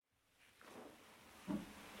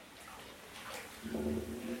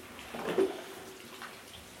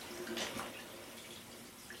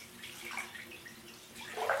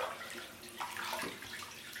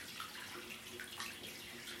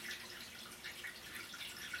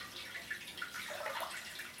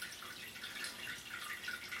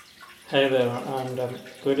Hey there, and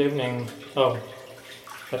good evening. Oh,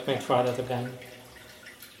 let me try that again.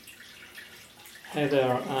 Hey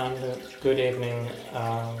there, and good evening,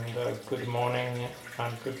 and good morning,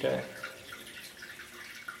 and good day.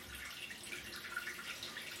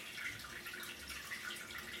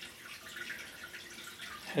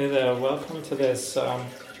 Hey there, welcome to this.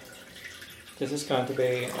 This is going to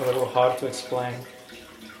be a little hard to explain.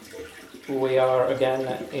 We are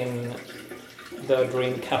again in the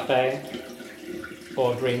Dream Cafe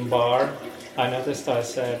or Dream Bar. I noticed I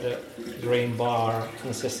said Dream Bar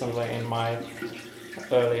consistently in my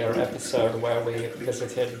earlier episode where we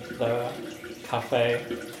visited the cafe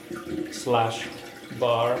slash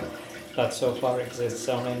bar that so far exists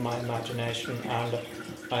only in my imagination, and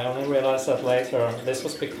I only realized that later. This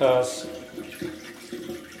was because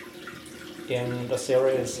in the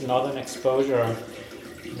series Northern Exposure,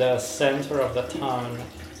 the center of the town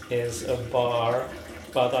is a bar,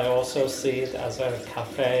 but I also see it as a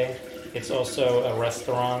cafe. It's also a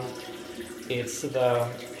restaurant. It's the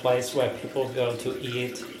place where people go to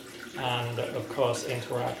eat and, of course,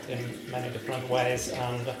 interact in many different ways.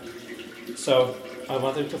 And so I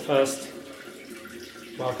wanted to first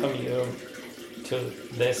welcome you to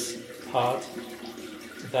this part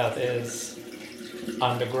that is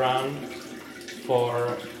underground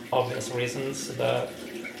for obvious reasons. The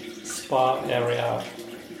spa area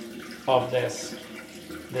of this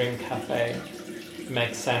Dream Cafe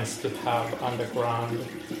makes sense to have underground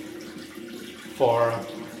for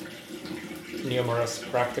numerous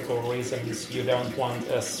practical reasons. You don't want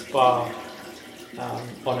a spa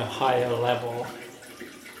on a higher level,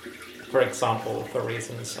 for example, for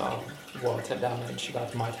reasons of water damage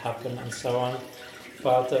that might happen and so on.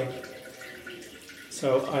 But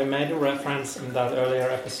so I made a reference in that earlier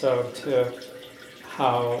episode to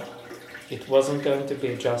how it wasn't going to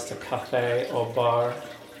be just a cafe or bar.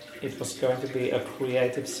 It was going to be a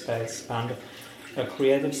creative space, and a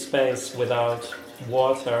creative space without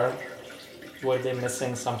water would be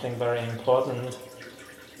missing something very important.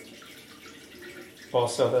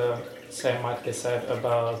 Also, the same might be said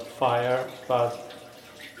about fire, but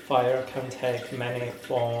fire can take many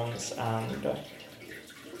forms, and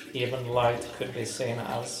even light could be seen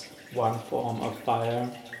as one form of fire.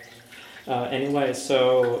 Anyway,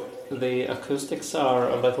 so the acoustics are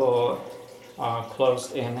a little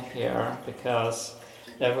closed in here because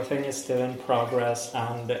everything is still in progress,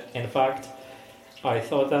 and in fact I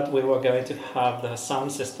thought that we were going to have the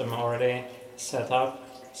sound system already set up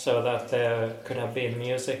so that there could have been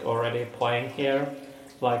music already playing here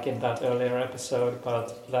like in that earlier episode,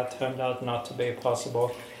 but that turned out not to be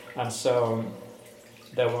possible, and so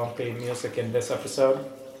there won't be music in this episode.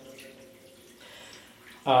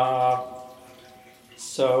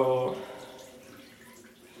 So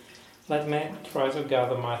let me try to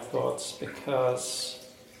gather my thoughts because,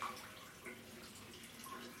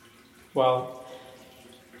 well,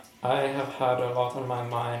 I have had a lot on my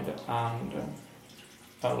mind and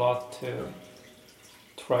a lot to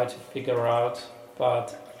try to figure out,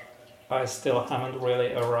 but I still haven't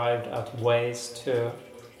really arrived at ways to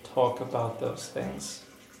talk about those things.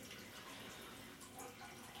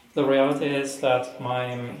 The reality is that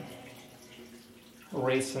my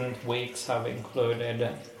recent weeks have included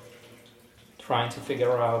trying to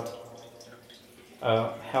figure out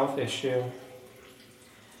a health issue,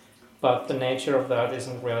 but the nature of that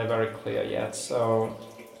isn't really very clear yet. So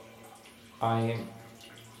I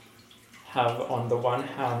have on the one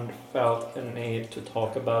hand felt a need to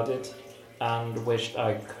talk about it and wished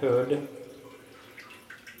I could,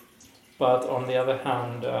 but on the other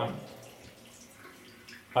hand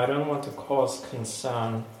I don't want to cause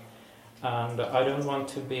concern, and I don't want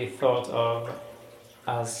to be thought of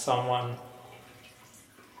as someone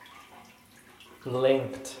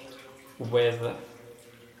linked with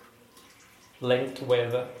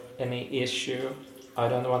any issue. I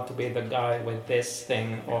don't want to be the guy with this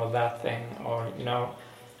thing or that thing, or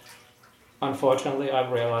unfortunately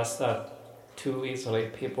I've realized that too easily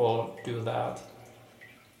people do that,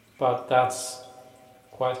 but that's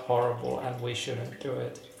quite horrible and we shouldn't do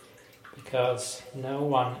it, because no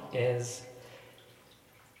one is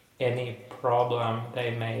any problem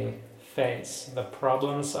they may face. The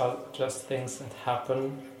problems are just things that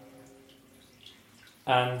happen,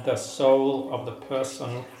 and the soul of the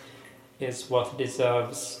person is what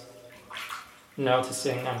deserves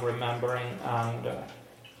noticing and remembering. And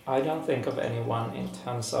I don't think of anyone in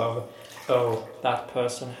terms of, oh, that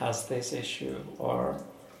person has this issue, or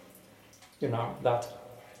that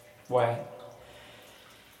way.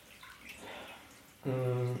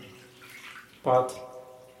 But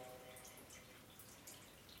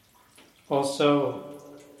also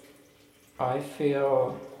I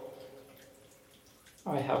feel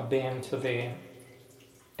I have been to the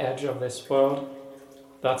edge of this world.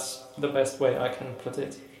 That's the best way I can put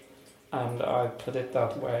it. And I put it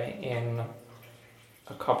that way in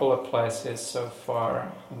a couple of places so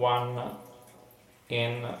far. One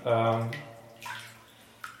in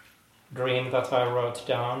dream that I wrote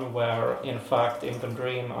down, where in fact in the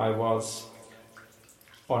dream I was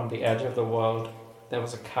on the edge of the world. There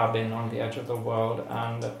was a cabin on the edge of the world,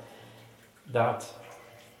 and that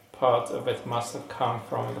part of it must have come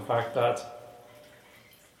from the fact that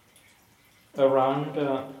around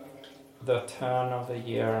the turn of the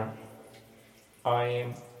year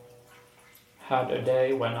I had a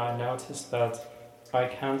day when I noticed that I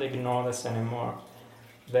can't ignore this anymore.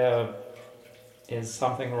 There is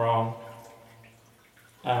something wrong.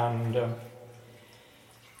 And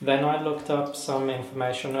then I looked up some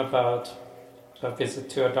information about a visit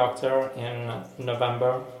to a doctor in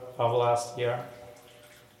November of last year.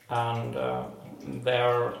 And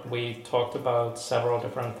there we talked about several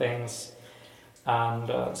different things.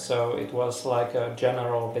 And so it was like a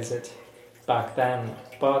general visit back then.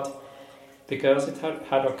 But because it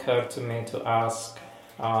had occurred to me to ask,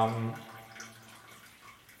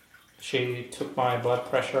 she took my blood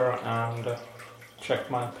pressure and checked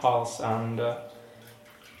my pulse, and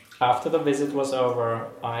after the visit was over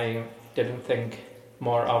I didn't think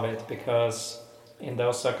more of it, because in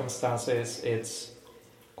those circumstances it's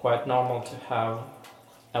quite normal to have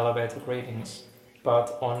elevated readings.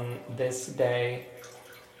 But on this day,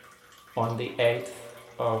 on the 8th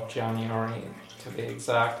of January to be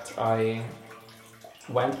exact, I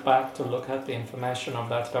went back to look at the information of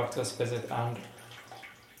that doctor's visit, and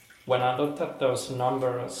when I looked at those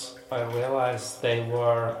numbers, I realized they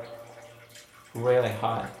were really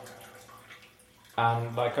high.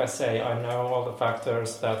 And like I say, I know all the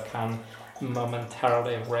factors that can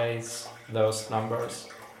momentarily raise those numbers.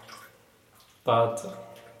 But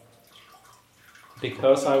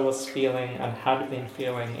because I was feeling and had been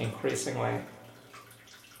feeling increasingly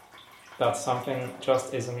that something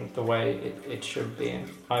just isn't the way it should be,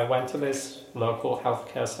 I went to this local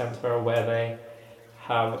healthcare center where they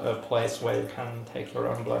have a place where you can take your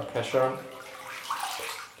own blood pressure.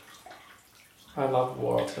 I love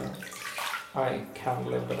water. I can't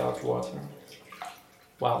live without water.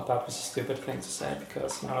 Well, that was a stupid thing to say,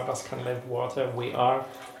 because none of us can live water. We are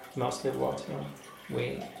mostly water.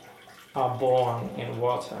 We are born in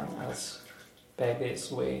water. As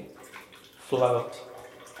babies we float.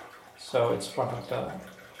 So it's one of the...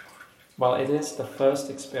 Well, it is the first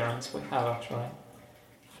experience we have actually,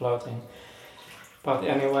 floating. But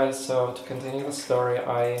anyway, so to continue the story,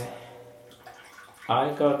 I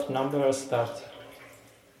got numbers that...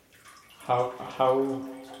 How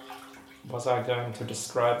was I going to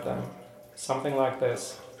describe them? Something like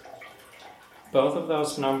this. Both of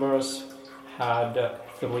those numbers had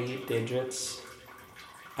 3 digits,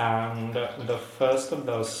 and the first of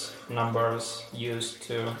those numbers used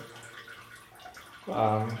to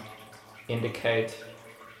indicate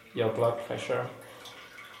your blood pressure.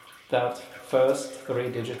 That first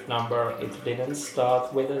 3-digit number, it didn't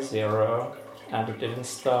start with a 0, and it didn't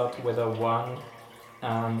start with a 1,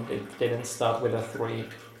 and it didn't start with a 3.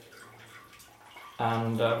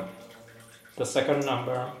 And the second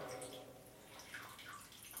number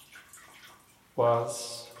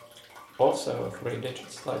was also 3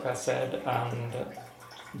 digits, like I said, and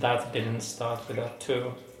that didn't start with a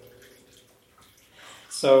 2.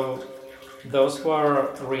 So those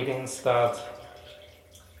were readings that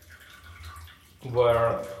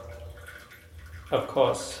were, of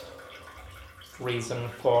course, reason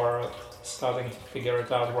for starting to figure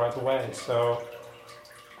it out right away. So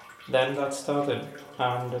then that started,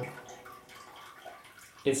 and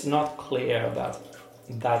it's not clear that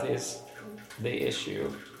that is the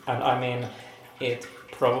issue. And I mean, it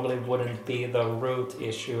probably wouldn't be the root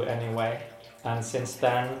issue anyway. And since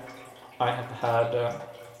then, I have had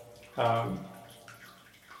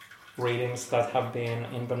readings that have been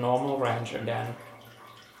in the normal range again.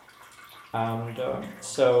 And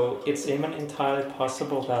so it's even entirely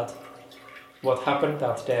possible that what happened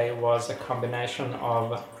that day was a combination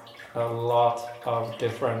of a lot of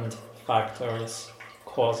different factors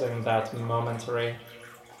causing that momentary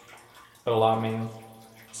alarming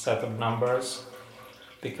set of numbers,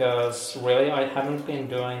 because really I haven't been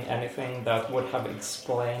doing anything that would have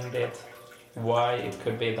explained it, why it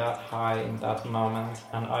could be that high in that moment,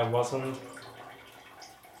 and I wasn't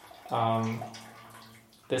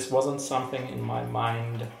this wasn't something in my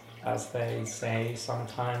mind, as they say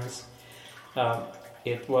sometimes.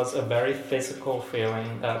 It was a very physical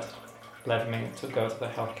feeling that led me to go to the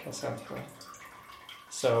healthcare center.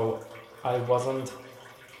 So I wasn't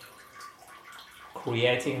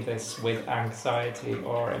creating this with anxiety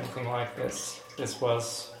or anything like this. This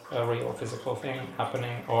was a real physical thing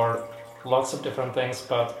happening, or lots of different things,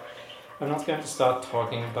 but I'm not going to start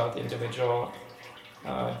talking about individual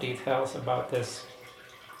details about this,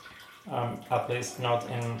 at least not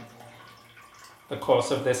in the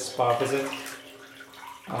course of this spa visit.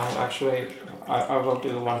 Actually, I will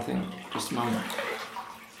do one thing, just a moment.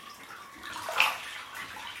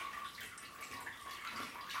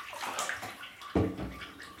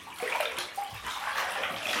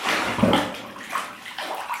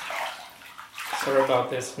 Sorry about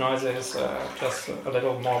this noises, just a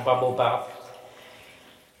little more bubble bath.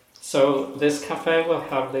 So this cafe will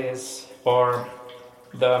have these, or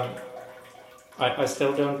I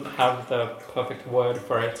still don't have the perfect word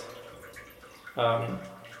for it,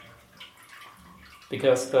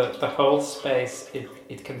 because the whole space,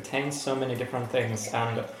 it contains so many different things,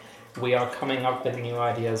 and we are coming up with new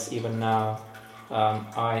ideas even now.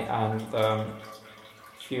 I and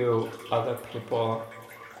few other people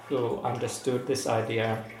who understood this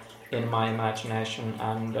idea in my imagination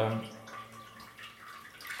and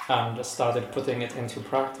started putting it into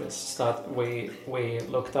practice. We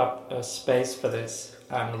looked up a space for this,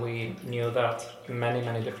 and we knew that many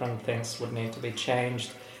different things would need to be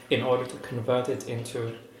changed in order to convert it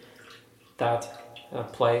into that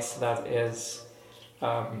place that is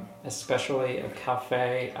especially a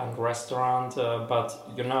cafe and restaurant, but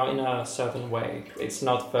in a certain way. It's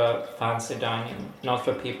not for fancy dining, not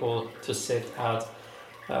for people to sit at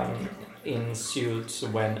in suits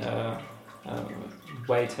when a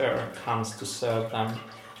waiter comes to serve them.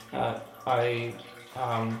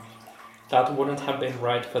 That wouldn't have been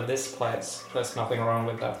right for this place. There's nothing wrong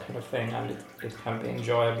with that kind of thing, and it can be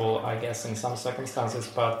enjoyable, I guess, in some circumstances,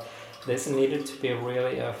 but this needed to be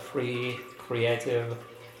really a free, creative,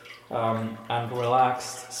 and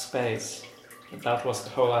relaxed space. That was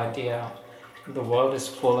the whole idea. The world is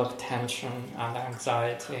full of tension and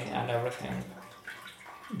anxiety and everything.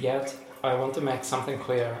 Yet, I want to make something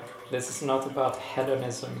clear. This is not about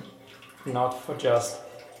hedonism, not for just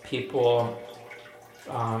people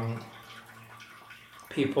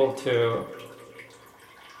to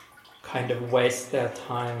kind of waste their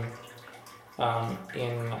time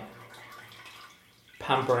in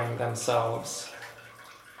pampering themselves.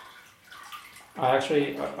 I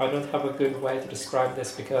don't have a good way to describe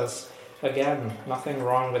this, because, again, nothing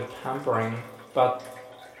wrong with pampering, but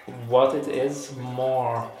what it is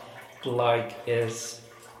more like is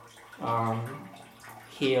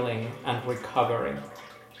healing and recovery,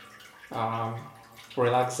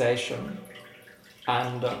 relaxation.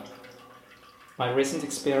 And my recent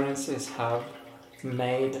experiences have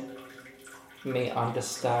made me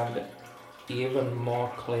understand even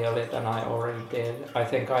more clearly than I already did. I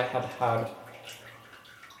think I had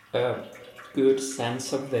a good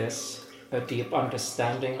sense of this, a deep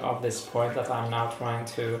understanding of this point that I'm now trying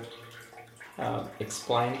to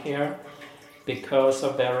explain here, because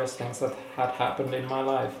of various things that had happened in my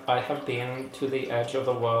life. I have been to the edge of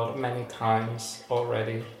the world many times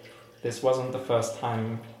already. This wasn't the first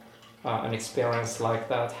time an experience like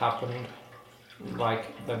that happened,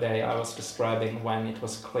 like the day I was describing, when it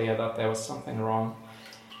was clear that there was something wrong.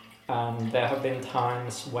 And there have been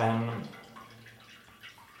times when,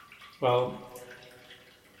 well,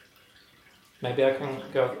 maybe I can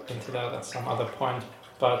go into that at some other point,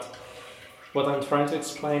 but what I'm trying to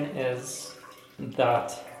explain is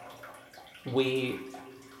that we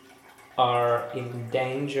are in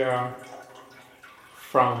danger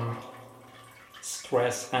from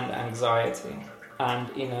stress and anxiety, and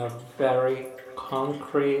in a very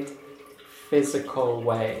concrete, physical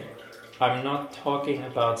way. I'm not talking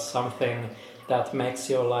about something that makes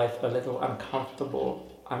your life a little uncomfortable.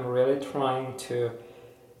 I'm really trying to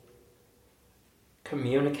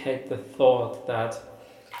communicate the thought that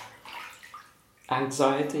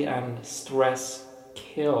anxiety and stress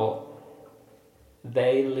kill.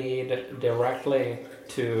 They lead directly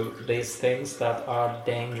to these things that are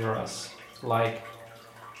dangerous. Like,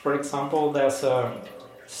 for example, there's a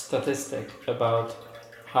statistic about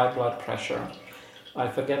high blood pressure. I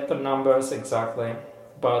forget the numbers exactly,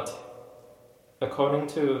 but according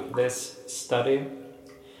to this study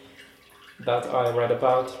that I read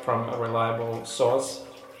about from a reliable source,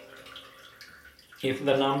 if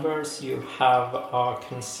the numbers you have are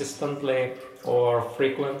consistently or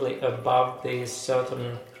frequently above these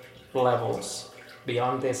certain levels,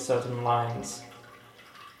 beyond these certain lines,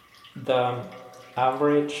 the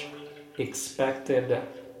average expected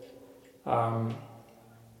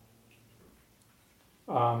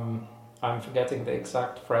I'm forgetting the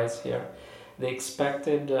exact phrase here. The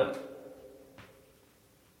expected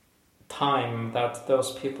time that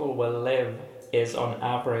those people will live is on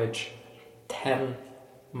average 10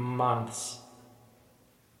 months.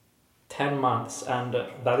 10 months, and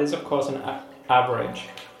that is of course an average.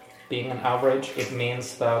 Being an average, it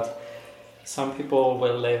means that some people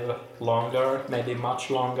will live longer, maybe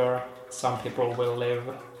much longer. Some people will live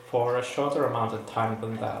for a shorter amount of time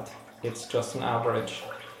than that. It's just an average.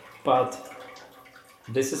 But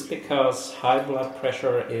this is because high blood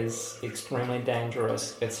pressure is extremely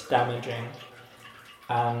dangerous. It's damaging.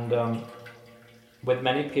 And with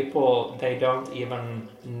many people, they don't even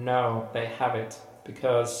know they have it,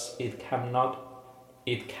 because it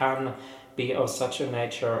can be of such a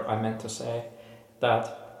nature, I meant to say, that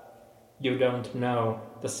you don't know.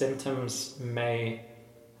 The symptoms may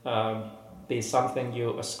be something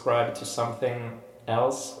you ascribe to something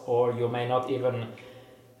else, or you may not even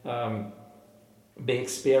be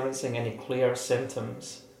experiencing any clear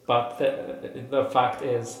symptoms. But the fact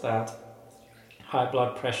is that high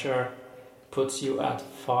blood pressure puts you at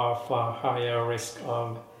far, far higher risk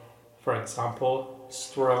of, for example,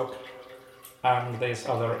 stroke and these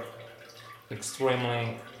other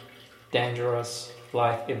extremely dangerous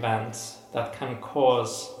life events that can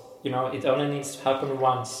cause, it only needs to happen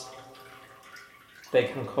once. They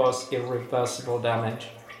can cause irreversible damage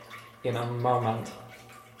in a moment,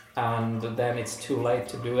 and then it's too late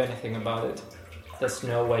to do anything about it. There's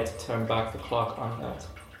no way to turn back the clock on that.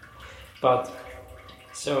 But,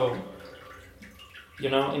 so,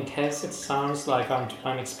 in case it sounds like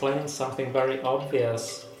I'm explaining something very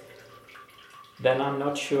obvious, then I'm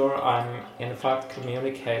not sure I'm in fact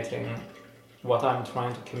communicating what I'm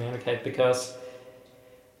trying to communicate, because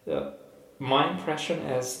my impression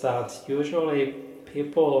is that usually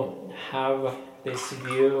people have this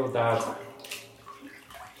view that,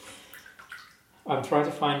 I'm trying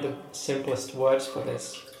to find the simplest words for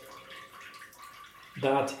this,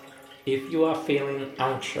 that if you are feeling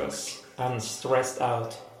anxious and stressed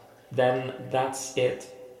out, then that's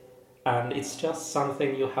it, and it's just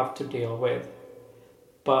something you have to deal with.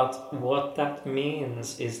 But what that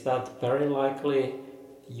means is that very likely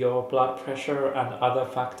your blood pressure and other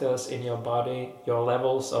factors in your body, your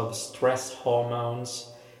levels of stress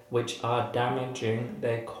hormones, which are damaging,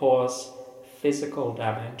 they cause physical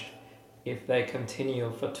damage if they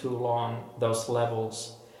continue for too long, those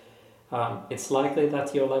levels. It's likely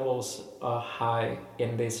that your levels are high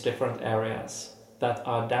in these different areas that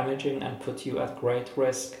are damaging and put you at great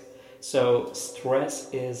risk. So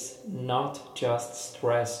stress is not just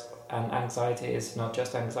stress, and anxiety is not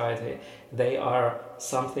just anxiety. They are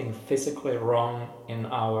something physically wrong in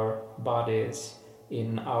our bodies,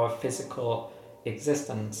 in our physical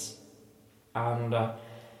existence. And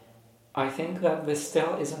I think that this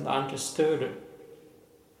still isn't understood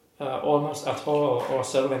almost at all, or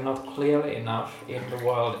certainly not clearly enough in the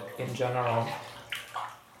world in general.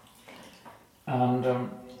 And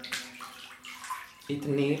it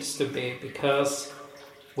needs to be, because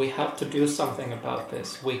we have to do something about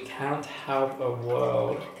this. We can't have a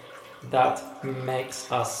world that makes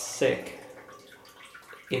us sick.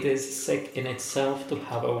 It is sick in itself to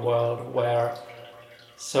have a world where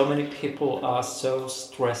so many people are so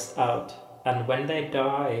stressed out, and when they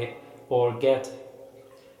die or get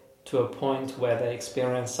to a point where they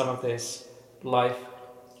experience some of these life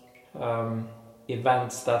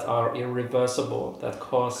events that are irreversible, that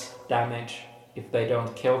cause damage. If they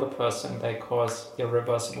don't kill the person, they cause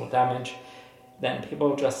irreversible damage. Then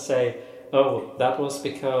people just say, oh, that was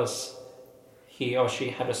because he or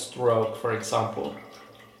she had a stroke, for example.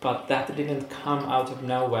 But that didn't come out of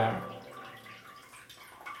nowhere.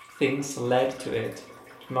 Things led to it.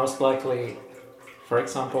 Most likely, for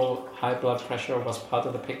example, high blood pressure was part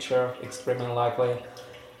of the picture, extremely likely,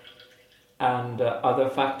 and other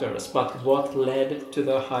factors. But what led to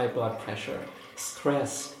the high blood pressure?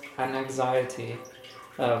 Stress and anxiety,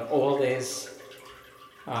 all these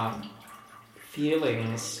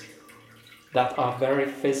feelings that are very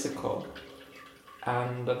physical.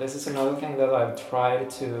 And this is another thing that I've tried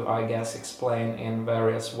to, I guess, explain in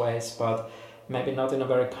various ways, but maybe not in a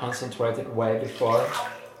very concentrated way before.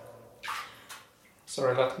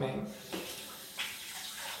 Sorry, let me...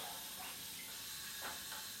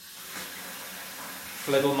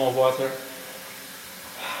 A little more water.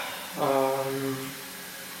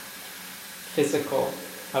 Physical.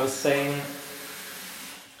 I was saying,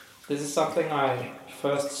 this is something I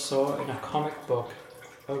first saw in a comic book,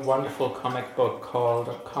 a wonderful comic book called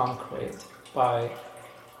Concrete by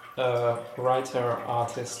a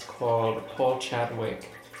writer-artist called Paul Chadwick.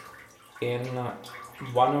 In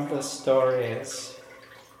one of the stories,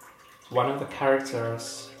 one of the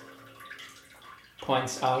characters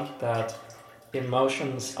points out that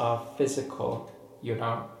emotions are physical, you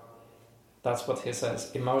know. That's what he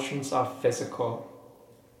says. Emotions are physical.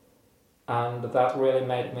 And that really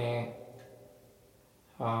made me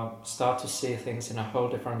start to see things in a whole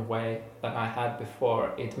different way than I had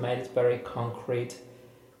before. It made it very concrete.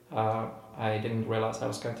 I didn't realize I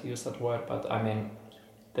was going to use that word, but I mean,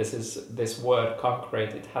 this word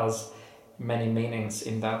concrete, it has many meanings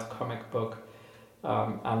in that comic book.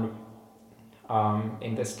 And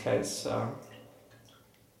in this case,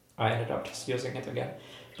 I ended up just using it again.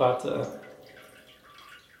 But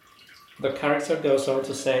the character goes on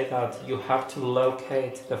to say that you have to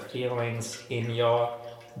locate the feelings in your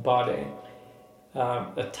body,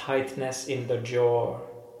 a tightness in the jaw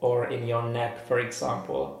or in your neck, for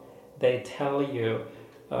example. They tell you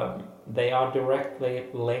they are directly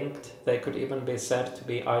linked. They could even be said to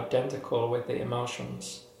be identical with the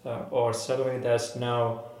emotions, or certainly there's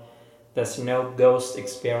no ghost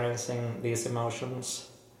experiencing these emotions,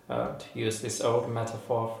 to use this old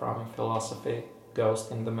metaphor from philosophy,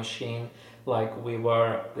 ghost in the machine, like we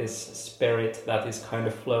were this spirit that is kind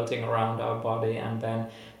of floating around our body, and then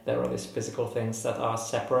there are these physical things that are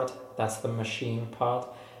separate. That's the machine part.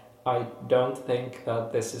 I don't think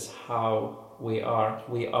that this is how we are.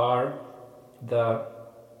 We are the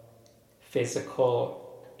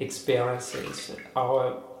physical experiences,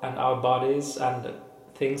 our bodies and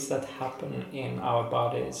things that happen in our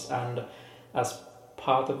bodies, and as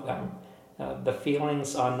part of them, the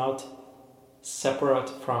feelings are not separate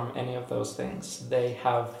from any of those things. They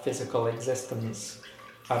have physical existence.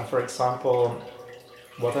 And for example,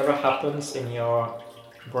 whatever happens in your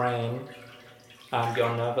brain and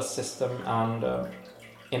your nervous system, and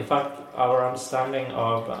in fact our understanding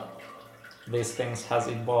of these things has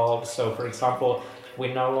evolved. So for example,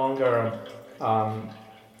 we no longer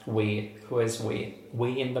who is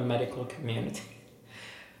we in the medical community.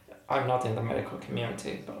 I'm not in the medical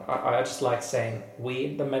community, but I just like saying we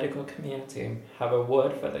in the medical community have a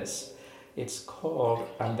word for this. It's called,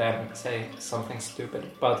 and then say something stupid.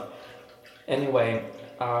 But anyway,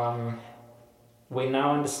 we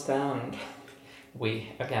now understand.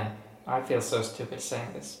 I feel so stupid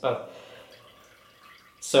saying this, but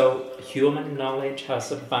so human knowledge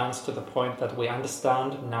has advanced to the point that we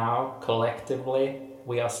understand now collectively.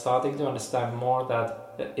 We are starting to understand more that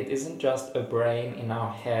it isn't just a brain in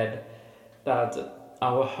our head, that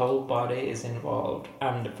our whole body is involved.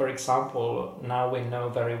 And for example, now we know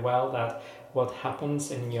very well that what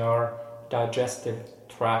happens in your digestive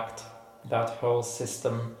tract, that whole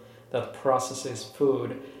system that processes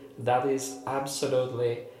food, that is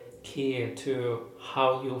absolutely key to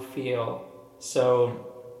how you feel. So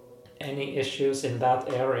any issues in that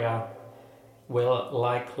area will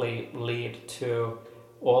likely lead to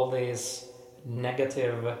all these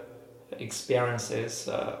negative experiences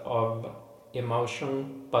of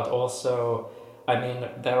emotion, but also, I mean,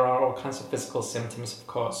 there are all kinds of physical symptoms, of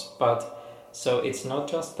course, but so it's not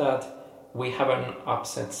just that we have an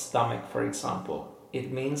upset stomach, for example.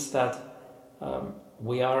 It means that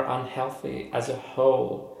we are unhealthy as a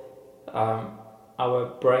whole. Our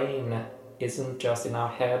brain isn't just in our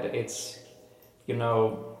head, it's,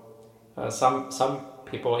 some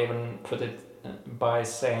people even put it by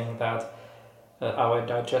saying that our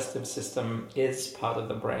digestive system is part of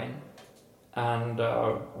the brain. And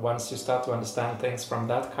once you start to understand things from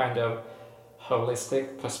that kind of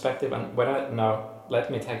holistic perspective, and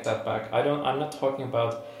let me take that back. I'm not talking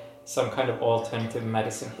about some kind of alternative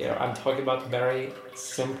medicine here. I'm talking about very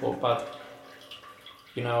simple, but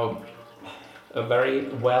a very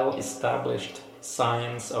well-established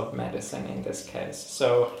science of medicine in this case.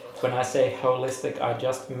 So when I say holistic, I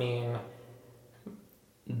just mean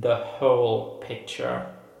the whole picture.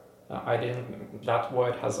 That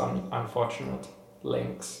word has unfortunate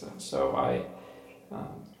links, so I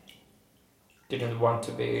didn't want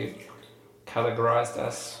to be categorized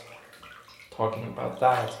as talking about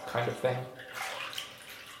that kind of thing.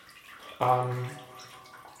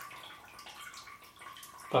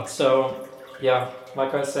 But so, yeah,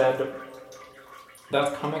 like I said,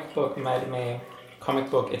 that comic book,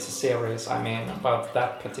 it's a series, about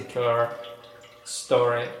that particular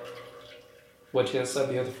story, which is a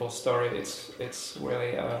beautiful story. It's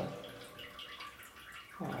really a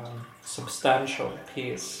substantial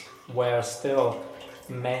piece where still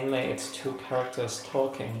mainly it's two characters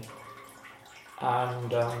talking,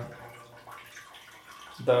 and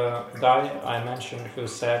the guy I mentioned who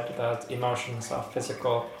said that emotions are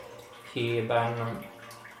physical, he then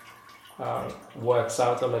works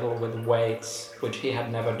out a little with weights, which he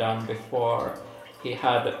had never done before. He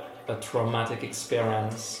had a traumatic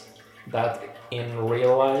experience that in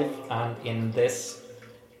real life and in this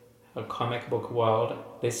a comic book world,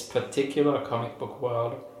 this particular comic book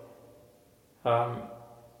world,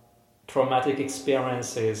 traumatic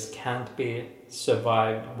experiences can't be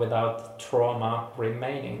survived without trauma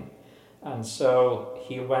remaining. And so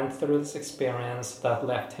he went through this experience that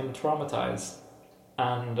left him traumatized.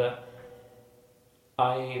 And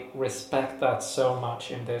I respect that so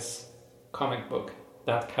much in this comic book.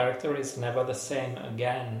 That character is never the same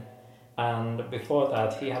again. And before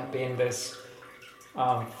that, he had been this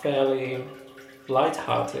fairly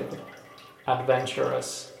light-hearted,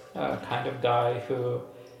 adventurous kind of guy who,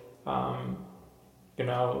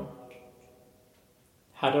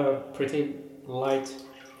 had a pretty light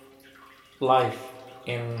life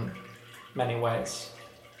in many ways.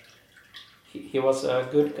 He was a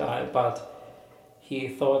good guy, but he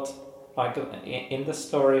thought, like in the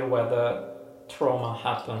story where the trauma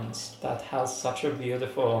happens, that has such a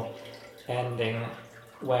beautiful ending,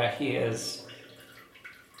 where he is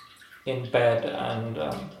in bed and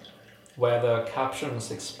where the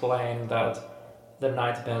captions explain that the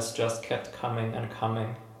nightmares just kept coming and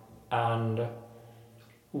coming, and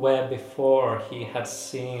where before he had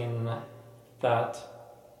seen that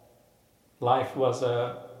life was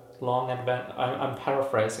a long adventure. I'm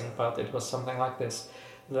paraphrasing, but it was something like this: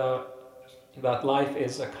 that life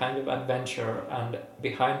is a kind of adventure, and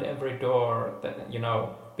behind every door,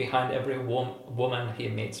 behind every woman he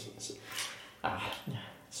meets.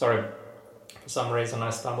 Sorry, for some reason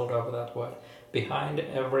I stumbled over that word. Behind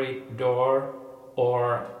every door,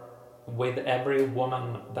 or with every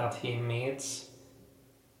woman that he meets,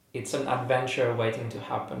 it's an adventure waiting to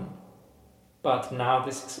happen. But now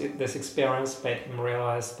this experience made him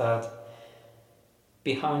realize that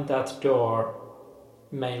behind that door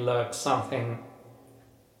may lurk something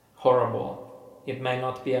horrible. It may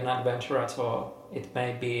not be an adventure at all. It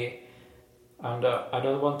may be, and I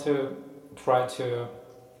don't want to try to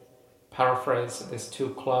paraphrase this too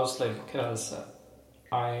closely, because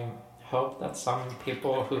I hope that some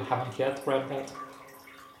people who haven't yet read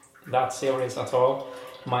that series at all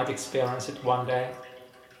might experience it one day.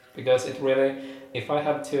 Because it really, if I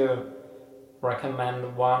had to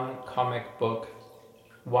recommend one comic book,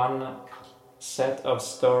 one set of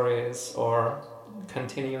stories or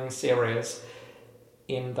continuing series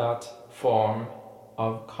in that form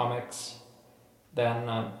of comics, then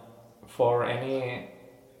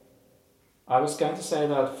I was going to say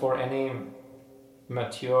that for any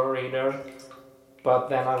mature reader, but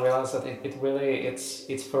then I realized that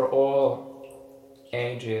it's for all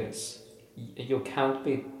ages. You can't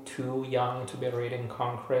be too young to be reading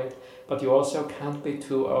Concrete, but you also can't be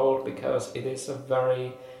too old, because it is a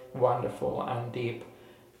very wonderful and deep,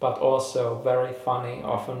 but also very funny,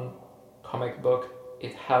 often comic book.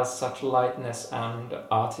 It has such lightness and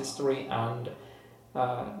artistry and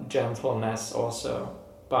gentleness also.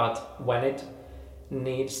 But when it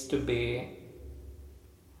needs to be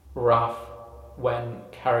rough, when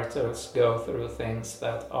characters go through things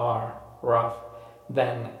that are rough,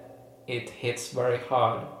 then it hits very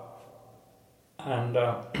hard. And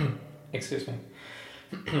excuse me.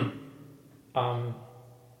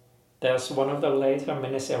 There's one of the later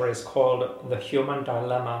miniseries called The Human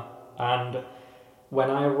Dilemma, and when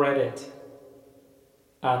I read it,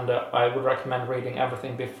 and I would recommend reading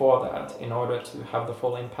everything before that in order to have the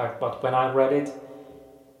full impact, but when I read it,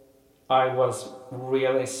 I was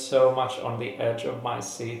really so much on the edge of my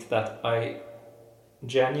seat that I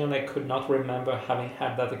genuinely could not remember having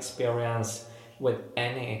had that experience with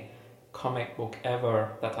any comic book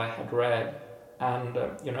ever that I had read. And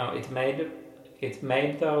it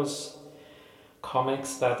made those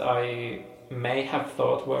comics that I may have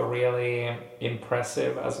thought were really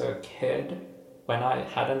impressive as a kid, when I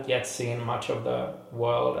hadn't yet seen much of the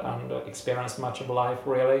world and experienced much of life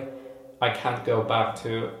really, I can't go back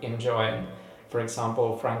to enjoying. For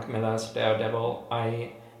example, Frank Miller's Daredevil,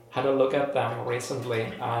 I had a look at them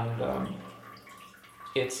recently, and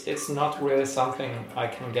it's not really something I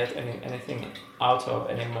can get anything out of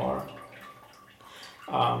anymore.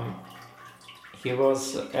 He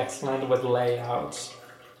was excellent with layouts,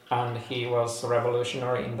 and he was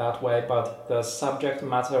revolutionary in that way, but the subject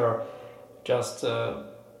matter just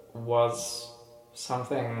was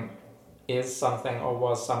something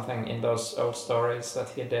in those old stories that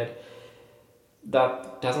he did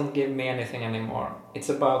that doesn't give me anything anymore. It's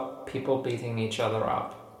about people beating each other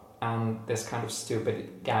up and this kind of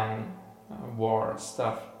stupid gang war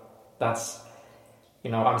stuff. That's,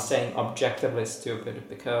 I'm saying objectively stupid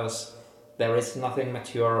because there is nothing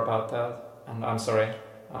mature about that, and I'm sorry,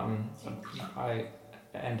 I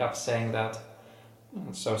end up saying that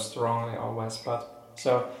so strongly always. But,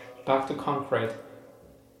 so, back to Concrete.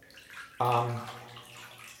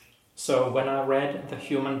 So when I read The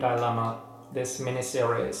Human Dilemma, this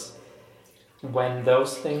miniseries, when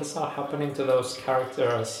those things are happening to those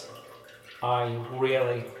characters, I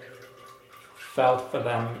really felt for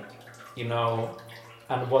them,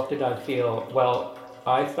 and what did I feel? Well,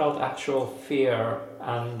 I felt actual fear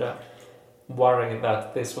and worry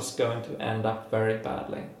that this was going to end up very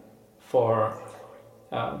badly. There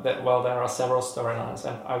are several storylines,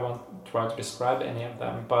 and I won't try to describe any of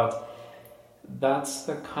them, but that's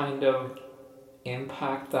the kind of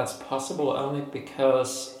impact that's possible only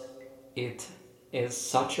because it is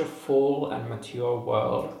such a full and mature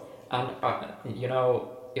world. And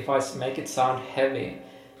if I make it sound heavy,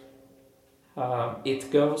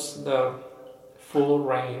 it goes the full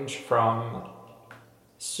range from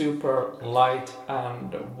super light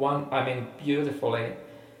and beautifully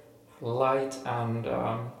light and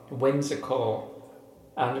whimsical,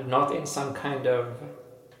 and not in some kind of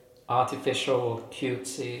artificial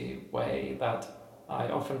cutesy way that I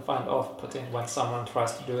often find off-putting when someone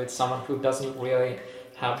tries to do it. Someone who doesn't really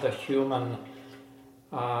have the human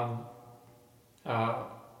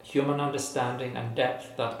understanding and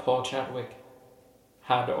depth that Paul Chadwick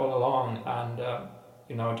had all along,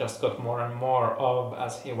 and just got more and more of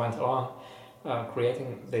as he went along,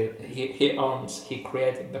 creating he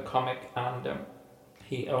created the comic, and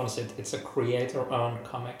he owns it. It's a creator-owned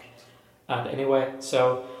comic, and anyway,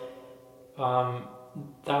 so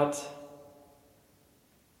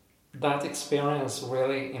that experience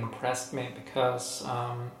really impressed me because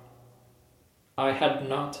I had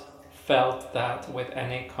not felt that with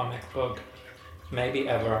any comic book, maybe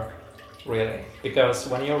ever, really. Because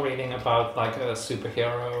when you're reading about like a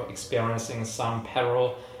superhero experiencing some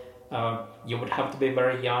peril, you would have to be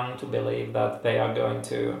very young to believe that they are going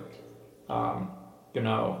to,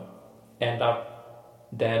 end up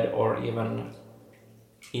dead or even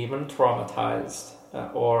traumatized,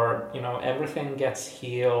 or everything gets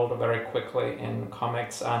healed very quickly in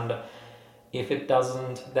comics, and if it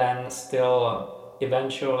doesn't, then still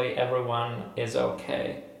eventually everyone is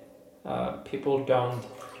okay. People don't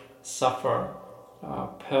suffer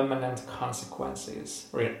permanent consequences,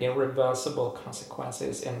 irreversible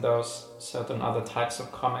consequences in those certain other types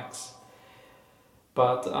of comics.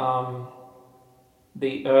 But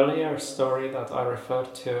the earlier story that I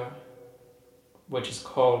referred to, which is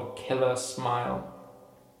called Killer Smile,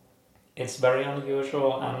 it's very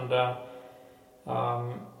unusual, and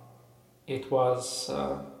it was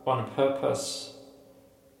on purpose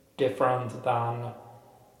different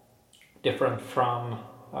from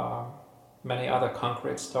many other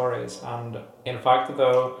concrete stories. And in fact,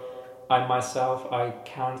 though I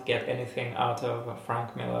can't get anything out of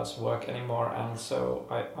Frank Miller's work anymore, and so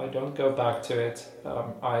I don't go back to it.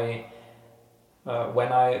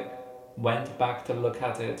 When I went back to look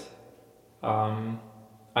at it, I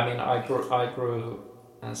grew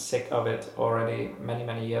sick of it already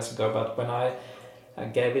many years ago, but when I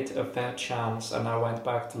gave it a fair chance and I went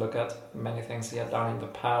back to look at many things he had done in the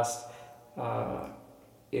past,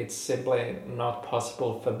 it's simply not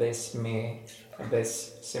possible for this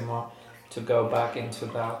Simo to go back into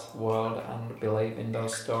that world and believe in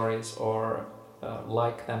those stories or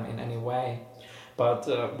like them in any way. But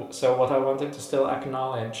so what I wanted to still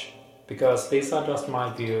acknowledge, because these are just my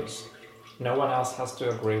views, no one else has to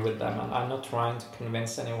agree with them, and I'm not trying to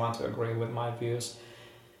convince anyone to agree with my views.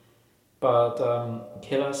 But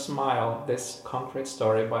Killer Smile, this concrete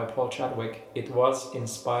story by Paul Chadwick, it was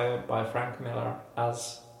inspired by Frank Miller,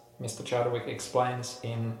 as Mr. Chadwick explains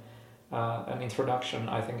in an introduction,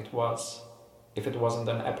 I think it was, if it wasn't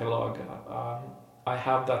an epilogue. I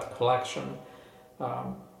have that collection,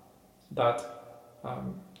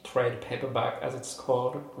 trade paperback as it's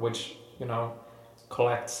called, which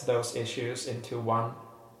collects those issues into one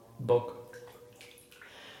book.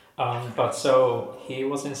 But so he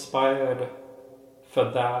was inspired for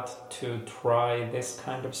that to try this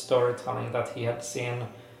kind of storytelling that he had seen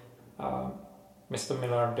Mr.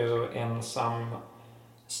 Miller do in some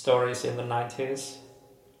stories in the 90s.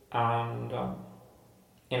 And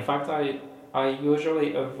in fact, I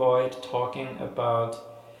usually avoid talking about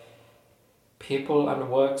people and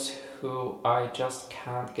works who I just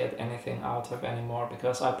can't get anything out of anymore,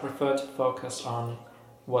 because I prefer to focus on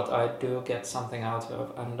what I do get something out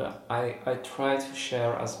of, and I try to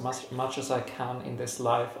share as much as I can in this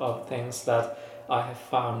life of things that I have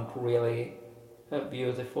found really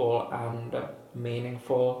beautiful and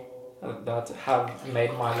meaningful, that have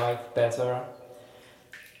made my life better.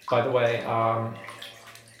 By the way,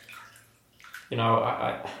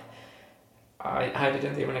 I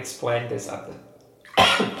didn't even explain this at the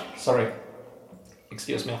sorry,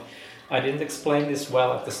 excuse me. I didn't explain this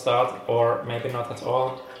well at the start, or maybe not at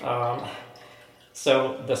all.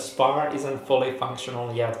 So the spa isn't fully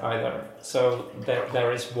functional yet either. So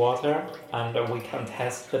there is water, and we can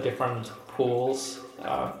test the different pools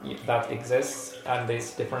that exist and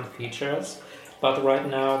these different features. But right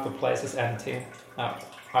now the place is empty.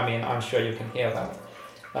 I mean, I'm sure you can hear that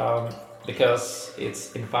because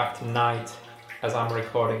it's in fact night as I'm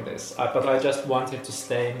recording this. But I just wanted to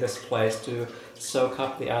stay in this place to soak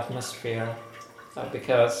up the atmosphere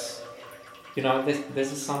because, you know,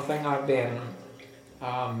 this is something I've been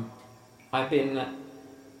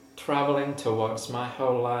traveling towards my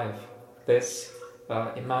whole life. This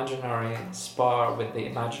imaginary spa with the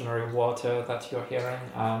imaginary water that you're hearing,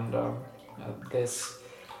 and this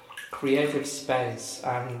creative space.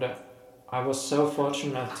 And I was so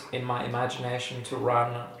fortunate in my imagination to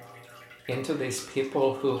run into these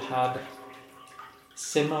people who had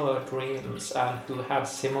similar dreams and who had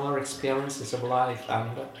similar experiences of life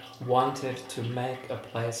and wanted to make a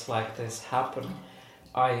place like this happen.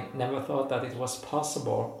 I never thought that it was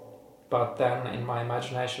possible, but then in my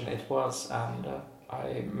imagination it was, and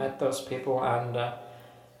I met those people, and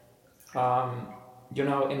you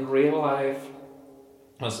know, in real life,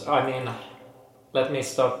 let me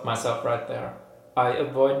stop myself right there. I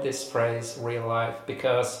avoid this phrase real life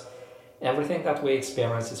because everything that we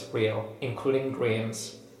experience is real, including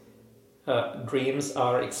dreams. Dreams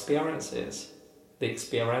are experiences. The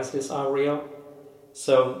experiences are real.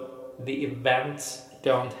 So the events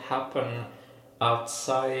don't happen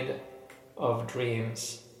outside of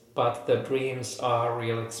dreams, but the dreams are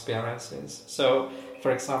real experiences. So,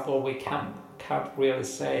 for example, we can't really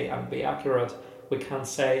say and be accurate. We can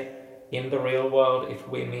say in the real world if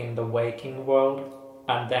we mean the waking world,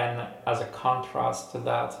 and then as a contrast to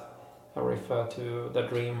that, I refer to the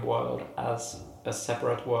dream world as a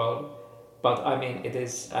separate world. But I mean, it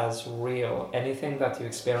is as real. Anything that you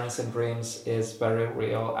experience in dreams is very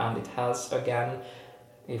real, and it has, again,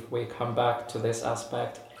 if we come back to this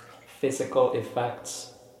aspect, physical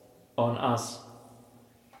effects on us.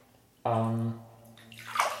 Oh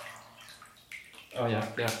yeah.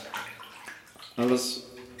 I was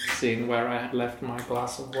seeing where I had left my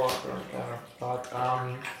glass of water there, but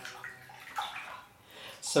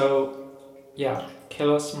so yeah,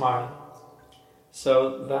 Killer Smile.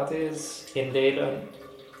 So that is indeed an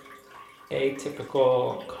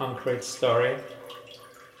atypical concrete story,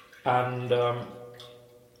 and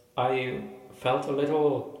I felt a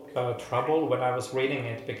little trouble when I was reading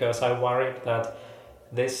it because I worried that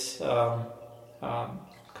this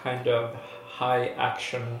kind of high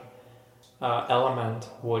action element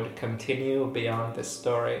would continue beyond this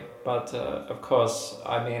story. But of course,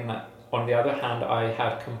 I mean, on the other hand, I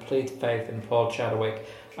had complete faith in Paul Chadwick,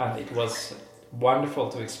 and it was wonderful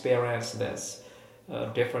to experience this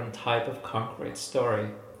different type of concrete story.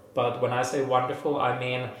 But when I say wonderful, I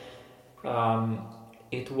mean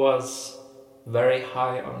it was very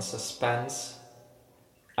high on suspense,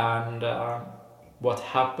 and what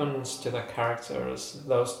happens to the characters,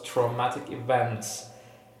 those traumatic events,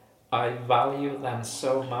 I value them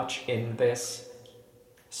so much in this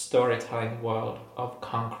storytelling world of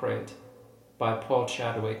concrete by Paul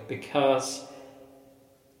Chadwick, because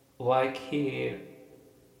like he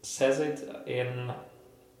says it in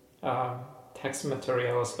text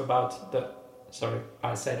materials about the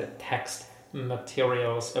text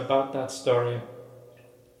materials about that story.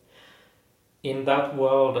 In that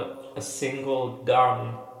world, a single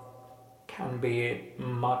gun can be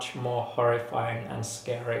much more horrifying and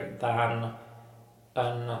scary than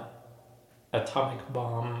an atomic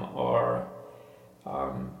bomb or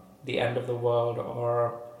the end of the world,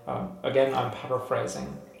 or again, I'm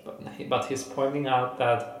paraphrasing, but he's pointing out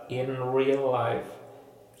that in real life,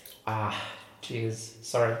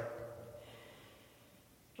 sorry,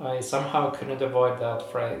 I somehow couldn't avoid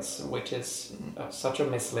that phrase, which is such a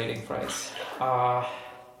misleading phrase.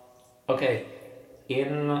 Okay,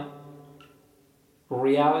 in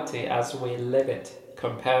reality as we live it,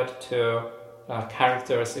 compared to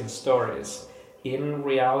characters in stories, in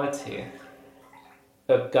reality,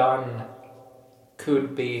 a gun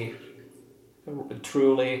could be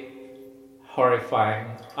truly horrifying.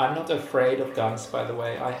 I'm not afraid of guns, by the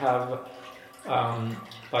way. I have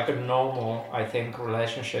like a normal, I think,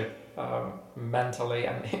 relationship mentally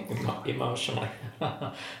and emotionally.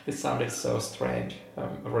 This sounded so strange,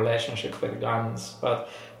 a relationship with guns. But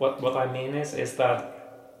what I mean is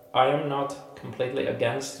that I am not completely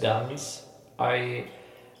against guns. I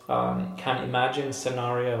can imagine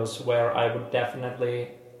scenarios where I would definitely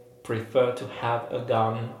prefer to have a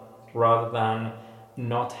gun rather than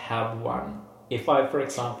not have one. If I, for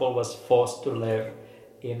example, was forced to live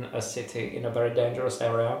in a city, in a very dangerous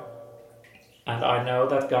area. And I know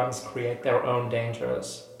that guns create their own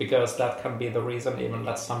dangers, because that can be the reason even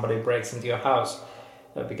that somebody breaks into your house,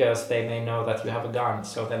 because they may know that you have a gun,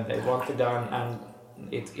 so then they want the gun, and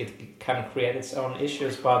it can create its own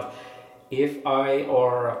issues. But if I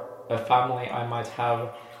or a family I might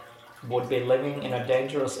have would be living in a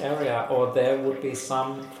dangerous area, or there would be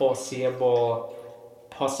some foreseeable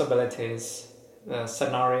possibilities,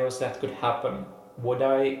 scenarios that could happen, would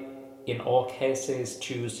I in all cases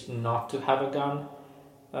choose not to have a gun?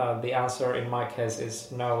 The answer in my case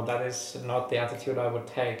is no. That is not the attitude I would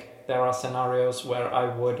take. There are scenarios where I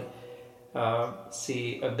would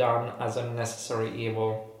see a gun as a necessary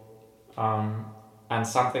evil, and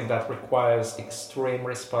something that requires extreme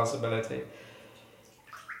responsibility.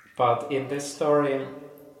 But in this story,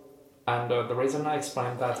 and the reason I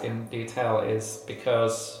explained that in detail is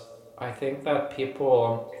because I think that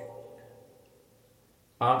people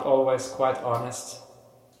aren't always quite honest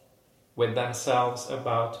with themselves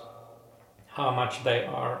about how much they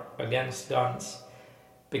are against guns,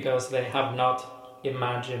 because they have not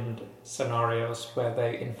imagined scenarios where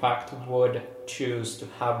they in fact would choose to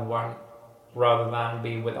have one rather than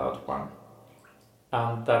be without one.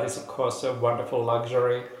 And that is of course a wonderful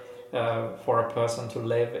luxury for a person to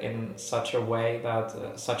live in such a way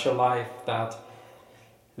that such a life that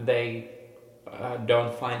they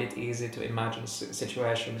don't find it easy to imagine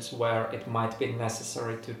situations where it might be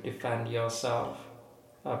necessary to defend yourself.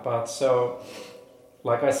 But so,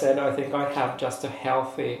 like I said, I think I have just a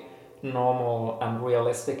healthy, normal and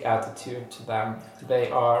realistic attitude to them. They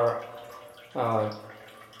are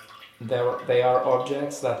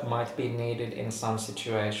objects that might be needed in some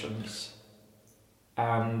situations.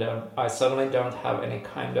 And I certainly don't have any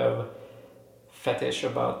kind of fetish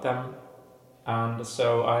about them. And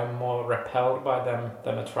so I'm more repelled by them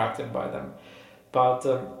than attracted by them. But,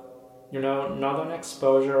 northern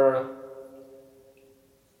exposure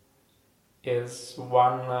is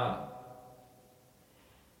one,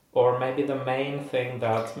 or maybe the main thing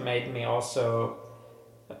that made me also,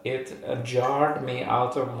 it jarred me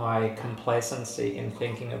out of my complacency in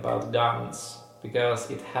thinking about guns,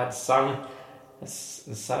 because it had some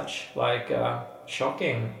such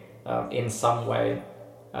shocking in some way.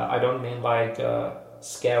 I don't mean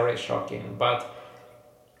scary shocking, but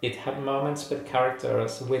it had moments with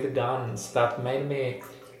characters with guns that made me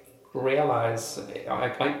realize, I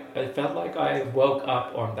felt like I woke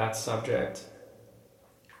up on that subject,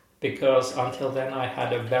 because until then I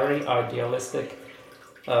had a very idealistic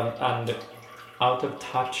and out of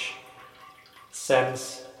touch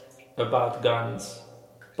sense about guns.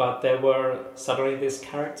 But there were suddenly these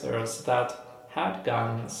characters that had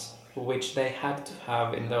guns, which they had to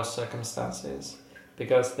have in those circumstances,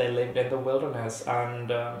 because they lived in the wilderness, and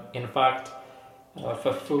in fact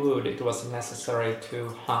for food it was necessary to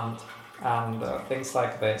hunt and things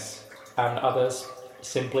like this, and others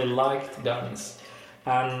simply liked guns.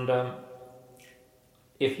 And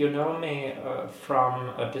if you know me from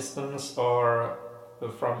a distance or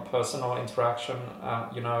from personal interaction,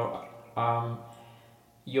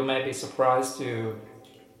 you may be surprised to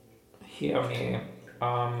hear me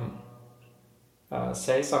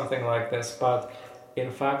say something like this, but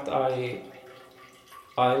in fact I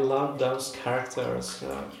love those characters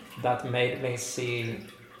that made me see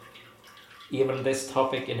even this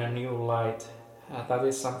topic in a new light. That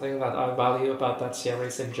is something that I value about that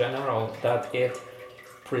series in general, that it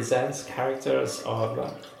presents characters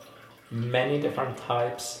of many different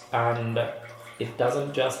types, and it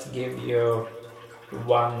doesn't just give you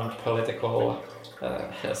one political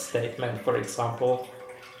statement, for example.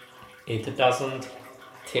 It doesn't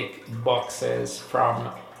tick boxes from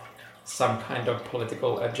some kind of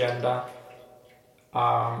political agenda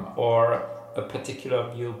or a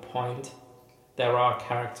particular viewpoint. There are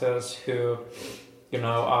characters who,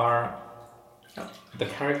 are... The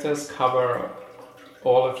characters cover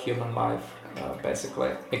all of human life,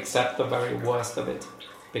 basically, except the very worst of it,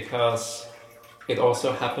 because it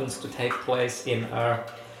also happens to take place in a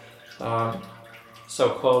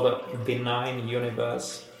so-called benign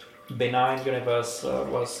universe. Benign universe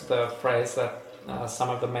was the phrase that some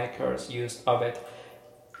of the makers used of it.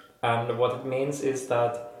 And what it means is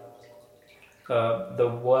that the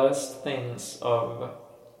worst things of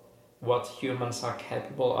what humans are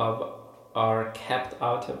capable of are kept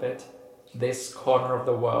out of it. This corner of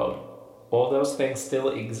the world. All those things still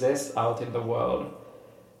exist out in the world.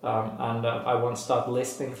 And I won't start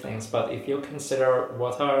listing things, but if you consider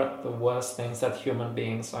what are the worst things that human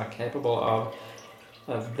beings are capable of,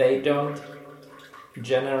 they don't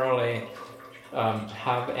generally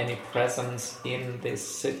have any presence in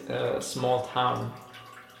this small town.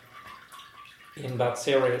 in that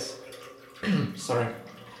series. Sorry,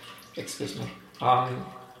 excuse me.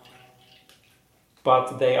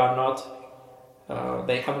 But they are not.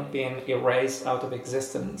 They haven't been erased out of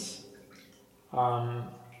existence. And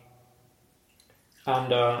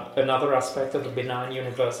another aspect of the benign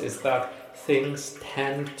universe is that things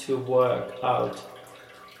tend to work out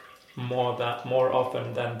more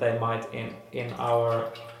often than they might in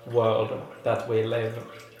our world that we live.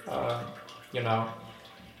 You know,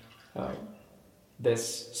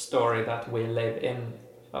 this story that we live in,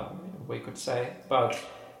 we could say. But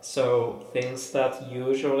so things that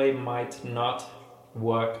usually might not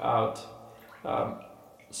work out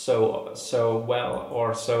so well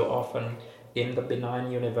or so often in the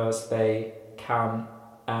benign universe, they can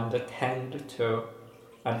and tend to.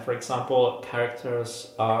 And for example,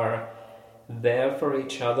 characters are there for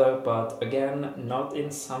each other, but again, not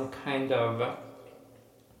in some kind of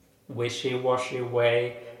wishy-washy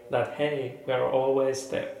way that, hey, we're always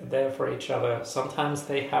there for each other. Sometimes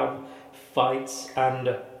they have fights,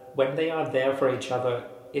 and when they are there for each other,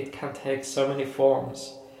 it can take so many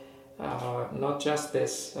forms. Not just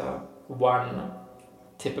this one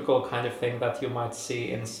typical kind of thing that you might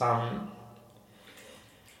see in some...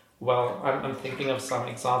 Well, I'm thinking of some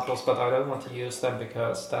examples, but I don't want to use them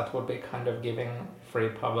because that would be kind of giving free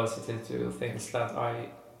publicity to things that I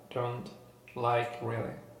don't like,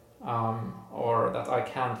 really. Or that I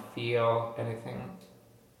can't feel anything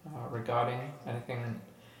regarding, anything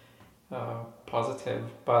positive.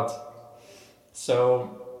 But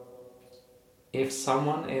so if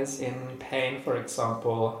someone is in pain, for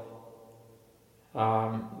example,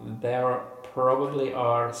 there probably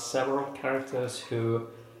are several characters who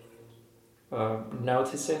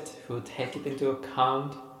notice it, who take it into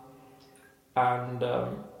account, and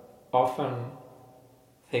often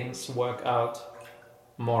things work out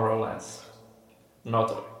more or less.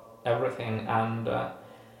 Not everything, and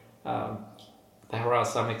there are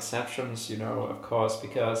some exceptions, you know, of course,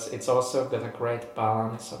 because it's also got a great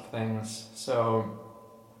balance of things. So,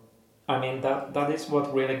 I mean, that is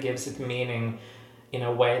what really gives it meaning, in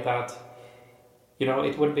a way that, you know,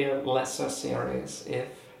 it would be a lesser series if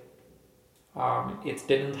it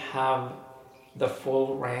didn't have the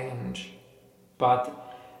full range, but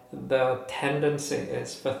the tendency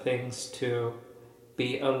is for things to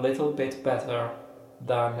be a little bit better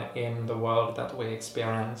than in the world that we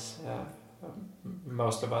experience,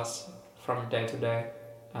 most of us, from day to day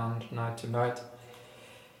and night to night.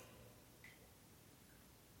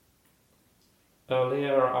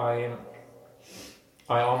 Earlier I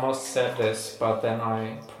almost said this, but then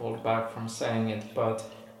I pulled back from saying it, but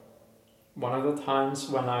one of the times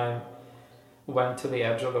when I went to the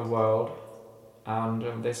edge of the world,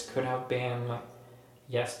 and this could have been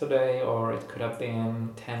yesterday, or it could have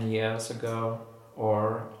been 10 years ago,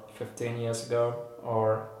 or 15 years ago,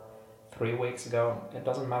 or 3 weeks ago. It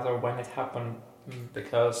doesn't matter when it happened,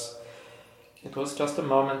 because it was just a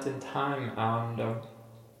moment in time, and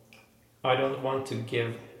I don't want to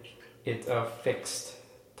give it a fixed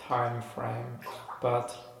time frame,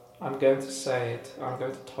 but I'm going to say it, I'm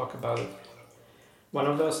going to talk about it. One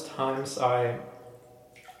of those times I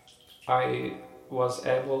was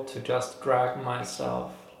able to just drag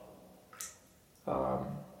myself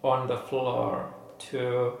on the floor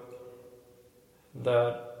to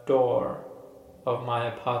the door of my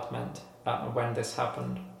apartment when this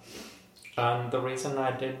happened. And the reason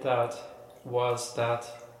I did that was that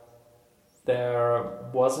there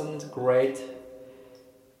wasn't great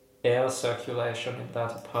air circulation in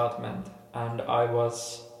that apartment, and I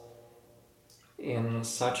was in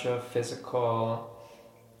such a physical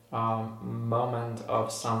moment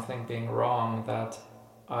of something being wrong that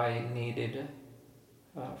I needed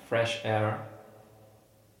fresh air.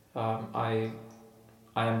 I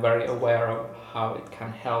am very aware of how it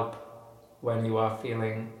can help when you are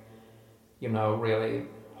feeling, you know, really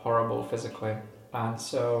horrible physically. And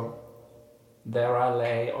so there I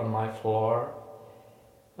lay on my floor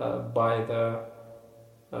by the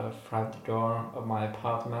front door of my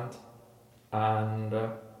apartment, and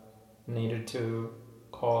needed to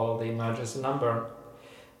call the emergency number,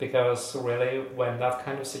 because really when that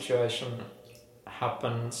kind of situation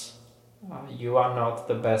happens, you are not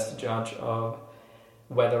the best judge of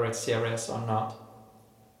whether it's serious or not.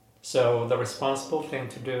 So the responsible thing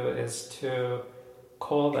to do is to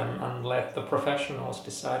call them and let the professionals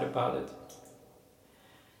decide about it.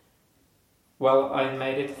 Well, I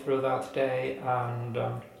made it through that day, and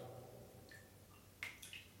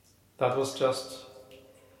that was just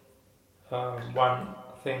one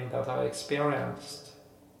thing that I experienced.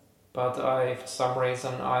 But for some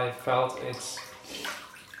reason, I felt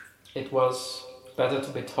it was better to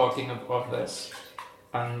be talking of this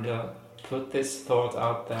and put this thought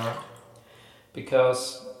out there,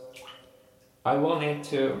 because I will need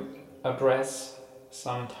to address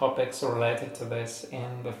some topics related to this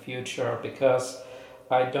in the future, because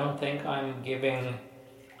I don't think I'm giving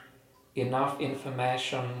enough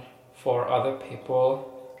information for other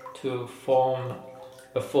people to form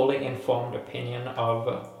a fully informed opinion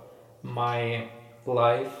of my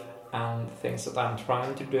life and things that I'm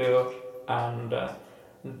trying to do, and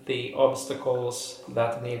the obstacles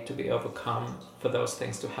that need to be overcome for those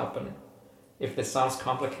things to happen. If this sounds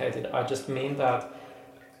complicated, I just mean that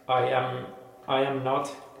I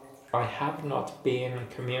have not been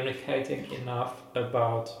communicating enough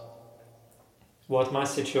about what my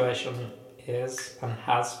situation is and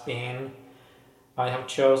has been. I have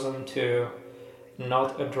chosen to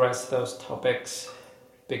not address those topics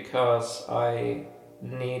because I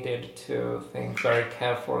needed to think very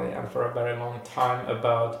carefully and for a very long time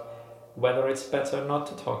about whether it's better not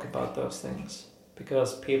to talk about those things.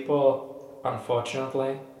 Because people,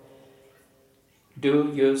 unfortunately,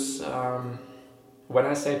 do use, when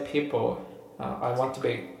I say people, I'll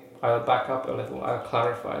back up a little, I'll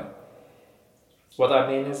clarify. What I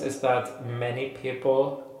mean is that many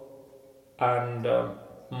people, and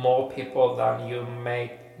more people than you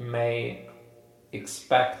may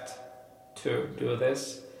expect to do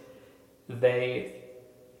this, they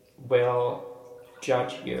will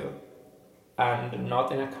judge you, and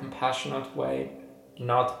not in a compassionate way,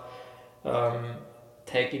 not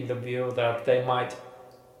taking the view that they might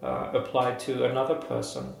apply to another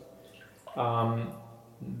person.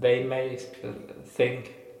 They may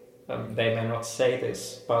think, they may not say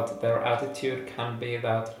this, but their attitude can be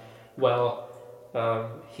that, well,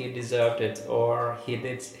 he deserved it, or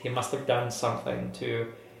he must have done something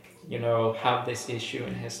to, have this issue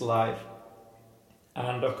in his life.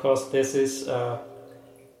 And of course, this is a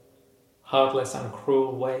heartless and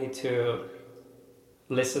cruel way to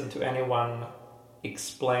listen to anyone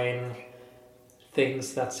explain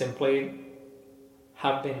things that simply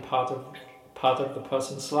have been part of the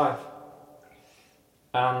person's life.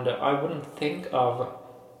 And I wouldn't think of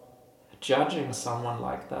judging someone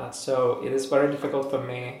like that, so it is very difficult for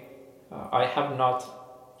me. I have not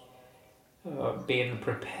been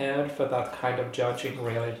prepared for that kind of judging,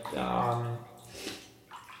 really,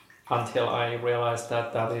 until I realized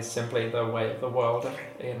that that is simply the way of the world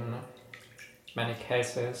in many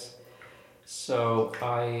cases. So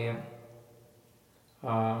I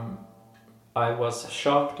was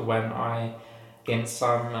shocked when I, in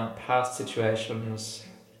some past situations,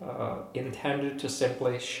 intended to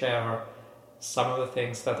simply share some of the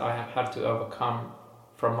things that I have had to overcome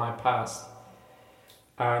from my past.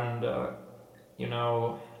 And,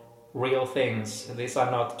 real things. These are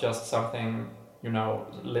not just something,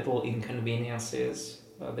 little inconveniences.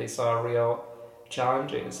 These are real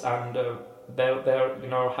challenges. And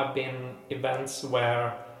there have been events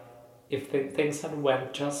where if things had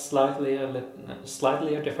went just slightly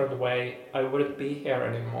a different way, I wouldn't be here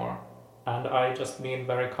anymore. And I just mean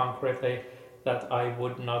very concretely that I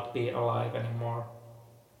would not be alive anymore.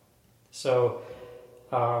 So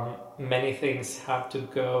many things have to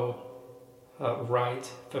go right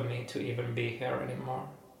for me to even be here anymore.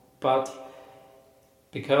 But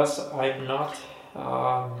because I'm not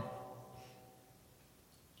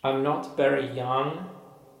very young,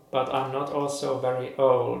 but I'm not also very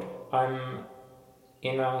old. I'm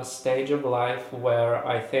in a stage of life where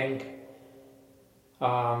I think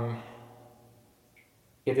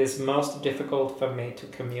it is most difficult for me to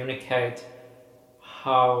communicate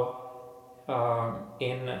how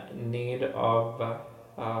in need of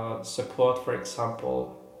support, for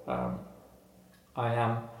example, I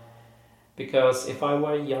am. Because if I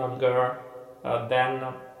were younger,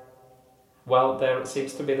 then, well, there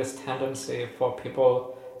seems to be this tendency for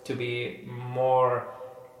people to be more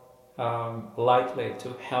likely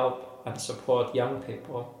to help and support young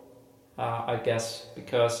people, I guess,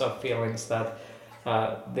 because of feelings that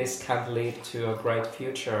this can lead to a great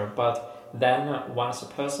future. But then once a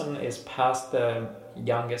person is past the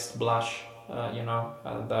youngest blush,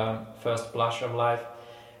 the first blush of life,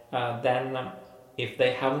 then if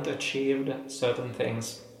they haven't achieved certain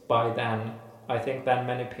things by then, I think then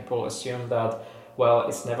many people assume that, well,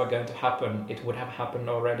 it's never going to happen, it would have happened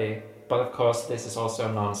already. But of course this is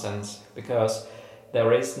also nonsense, because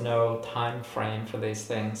there is no time frame for these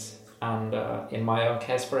things. And in my own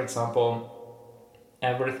case, for example,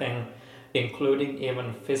 everything, including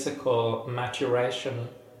even physical maturation,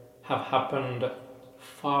 have happened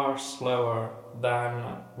far slower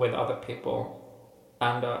than with other people.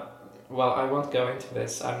 And well, I won't go into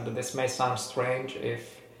this, and this may sound strange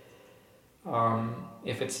if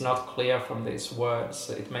if it's not clear from these words,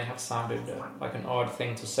 it may have sounded like an odd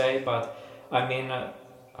thing to say, but I mean,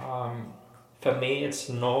 for me, it's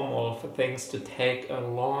normal for things to take a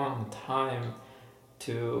long time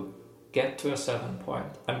to get to a certain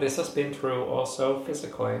point. And this has been true also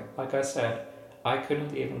physically. Like I said, I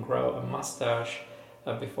couldn't even grow a mustache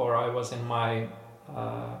before I was in my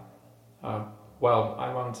well,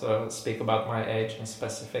 I won't speak about my age in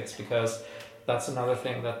specifics, because that's another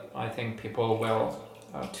thing that I think people will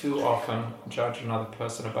too often judge another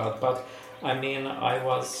person about. But I mean, I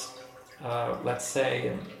was, let's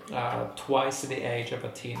say, twice the age of a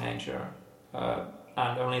teenager,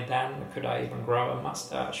 and only then could I even grow a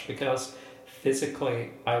mustache, because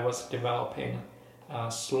physically I was developing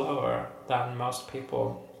slower than most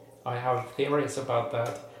people. I have theories about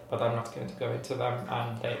that, but I'm not going to go into them,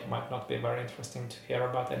 and they might not be very interesting to hear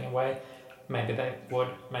about anyway. Maybe they would,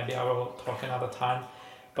 maybe I will talk another time.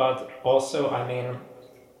 But also, I mean,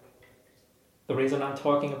 the reason I'm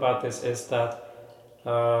talking about this is that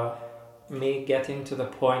me getting to the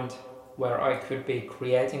point where I could be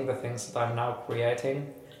creating the things that I'm now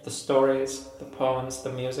creating, the stories, the poems,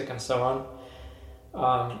 the music, and so on,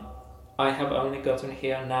 I have only gotten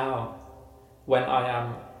here now, when I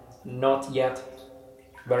am not yet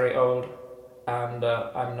very old, and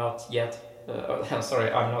I'm not yet,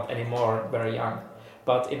 I'm not anymore very young.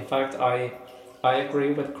 But in fact, I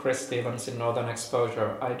agree with Chris Stevens in Northern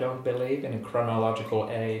Exposure. I don't believe in chronological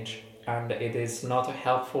age, and it is not a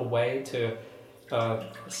helpful way to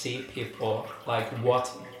see people, like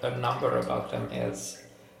what a number about them is.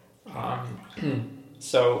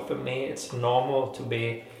 So for me, it's normal to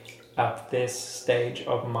be at this stage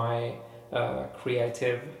of my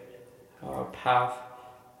creative path,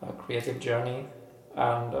 creative journey,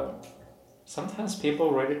 and sometimes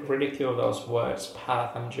people ridicule those words,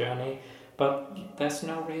 path and journey, but there's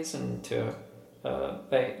no reason to.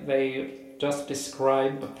 They just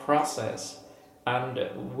describe a process, and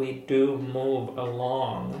we do move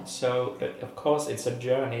along. So of course it's a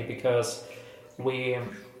journey, because we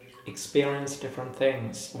experience different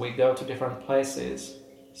things, we go to different places.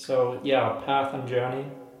 So yeah, path and journey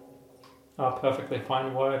are perfectly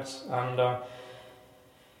fine words, and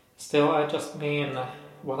still I just mean,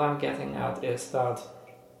 what I'm getting at is that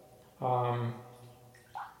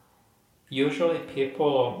usually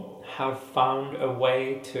people have found a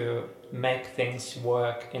way to make things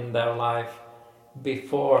work in their life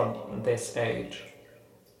before this age,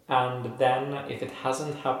 and then if it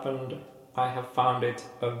hasn't happened, I have found it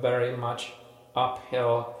a very much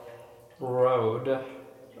uphill road.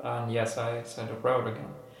 And yes, I said a road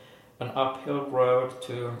again, an uphill road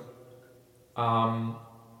to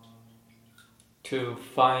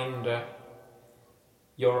find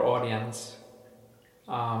your audience,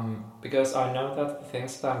 because I know that the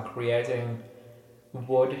things that I'm creating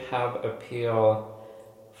would have appeal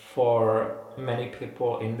for many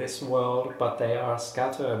people in this world, but they are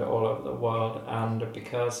scattered all over the world, and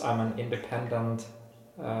because I'm an independent,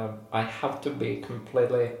 I have to be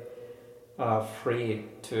completely free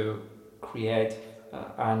to create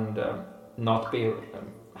and not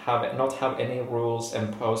have any rules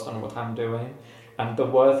imposed on what I'm doing. And the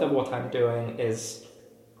worth of what I'm doing is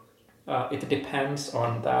it depends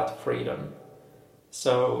on that freedom.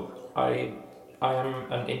 So I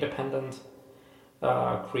am an independent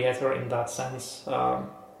creator in that sense,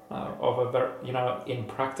 of a very, in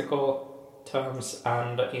practical terms,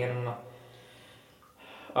 and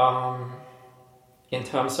in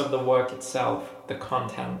terms of the work itself, the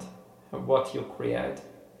content, what you create.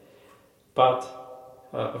 But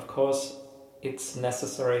of course, it's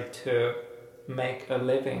necessary to make a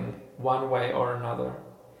living one way or another.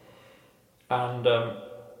 And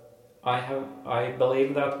I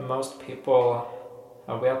believe that most people,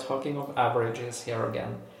 we are talking of averages here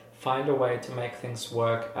again, find a way to make things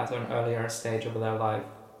work at an earlier stage of their life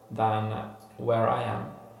than where I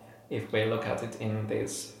am, if we look at it in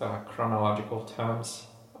these chronological terms.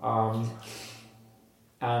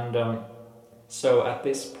 So at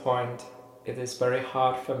this point, it is very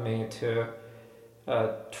hard for me to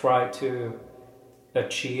try to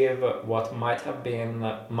achieve what might have been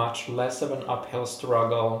much less of an uphill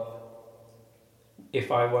struggle if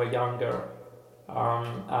I were younger,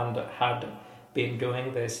 and had been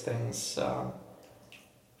doing these things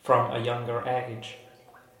from a younger age.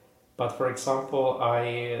 But for example,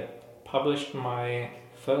 I published my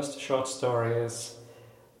first short stories.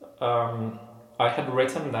 I had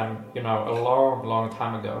written them, a long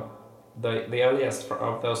time ago. The earliest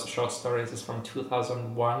of those short stories is from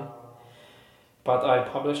 2001, but I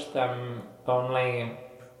published them only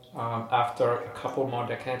after a couple more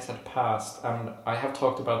decades had passed. And I have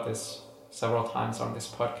talked about this several times on this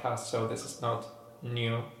podcast, so this is not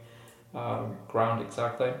new ground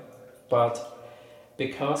exactly. But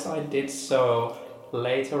because I did so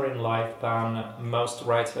later in life than most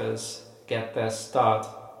writers get their start,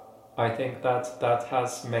 I think that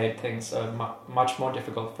has made things much more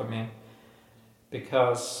difficult for me,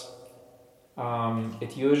 because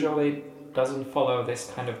it usually doesn't follow this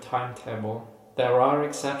kind of timetable. There are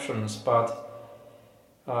exceptions, but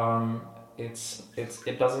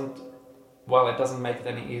it doesn't make it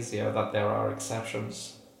any easier that there are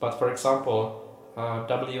exceptions. But for example,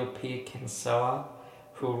 W.P. Kinsella,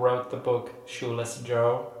 who wrote the book Shoeless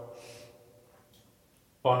Joe,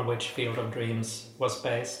 on which Field of Dreams was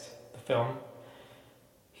based, the film,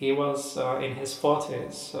 he was in his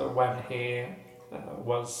 40s when he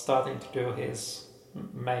was starting to do his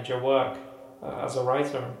major work as a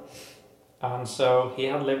writer. And so he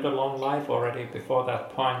had lived a long life already before that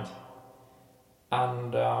point.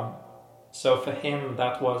 And so for him,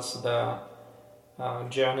 that was the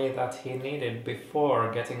journey that he needed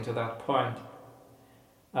before getting to that point.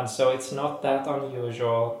 And so it's not that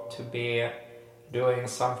unusual to be doing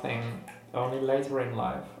something only later in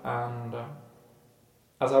life. And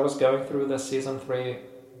as I was going through the season 3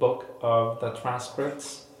 book of the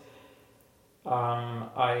transcripts,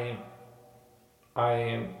 I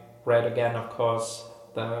read again, of course,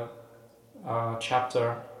 the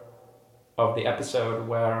chapter of the episode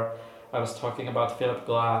where I was talking about Philip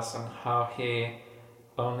Glass and how he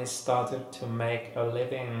only started to make a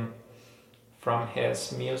living from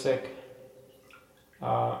his music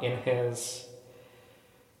in his...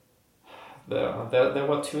 There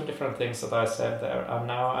were two different things that I said there, and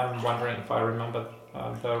now I'm wondering if I remember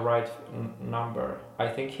the right number. I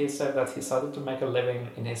think he said that he started to make a living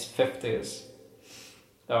in his 50s.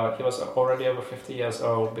 He was already over 50 years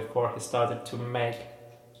old before he started to make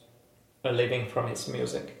a living from his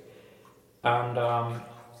music. And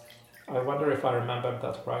I wonder if I remembered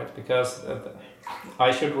that right, because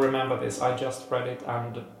I should remember this. I just read it,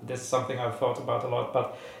 and this is something I've thought about a lot.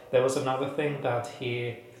 But there was another thing that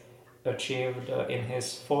he achieved in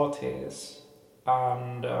his 40s,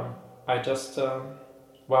 and I just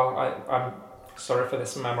I'm sorry for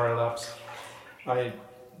this memory lapse. I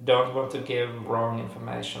don't want to give wrong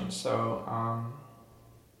information, so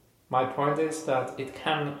my point is that it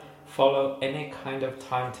can follow any kind of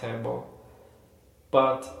timetable,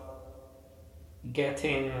 but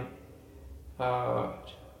getting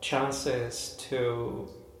chances to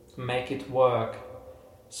make it work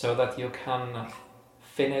so that you can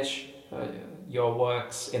finish your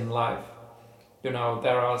works in life. You know,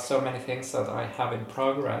 there are so many things that I have in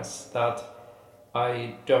progress that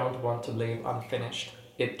I don't want to leave unfinished.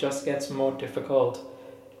 It just gets more difficult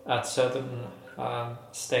at certain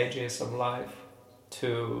stages of life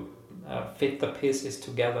to fit the pieces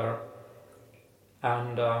together.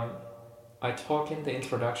 And I talk in the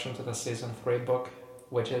introduction to the season 3 book,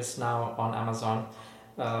 which is now on Amazon.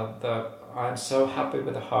 I'm so happy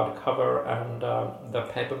with the hardcover and the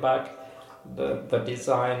paperback. The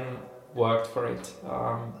design worked for it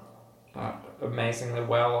amazingly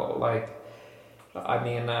well.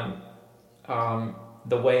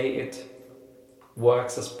 The way it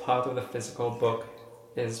works as part of the physical book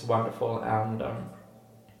is wonderful, and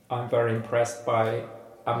I'm very impressed by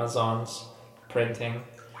Amazon's printing.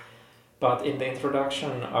 But in the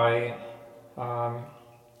introduction, I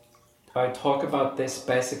talk about this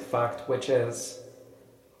basic fact, which is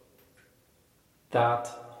that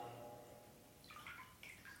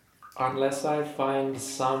unless I find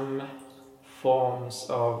some forms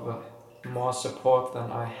of more support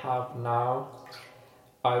than I have now,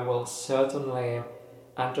 I will certainly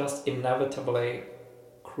and just inevitably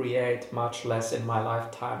create much less in my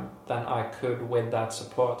lifetime than I could with that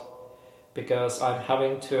support, because I'm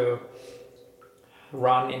having to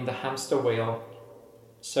run in the hamster wheel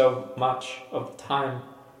so much of the time.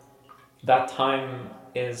 That time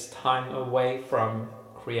is time away from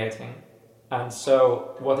creating. And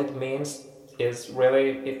so what it means is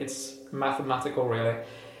really, it's mathematical really.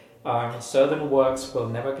 Certain works will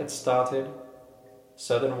never get started,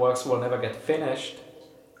 certain works will never get finished,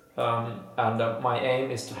 and my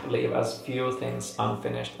aim is to leave as few things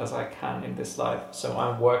unfinished as I can in this life. So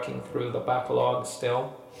I'm working through the backlog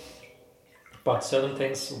still, but certain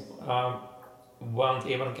things won't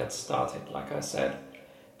even get started, like I said.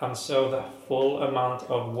 And so the full amount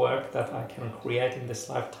of work that I can create in this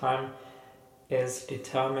lifetime is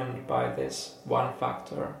determined by this one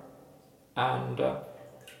factor. And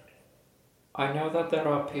I know that there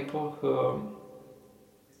are people who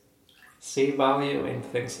see value in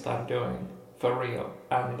things that I'm doing for real,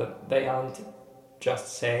 and they aren't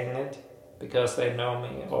just saying it because they know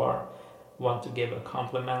me or want to give a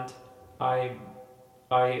compliment. I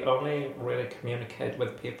only really communicate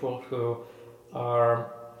with people who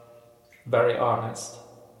are very honest.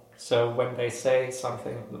 So when they say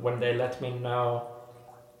something, when they let me know,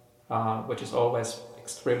 which is always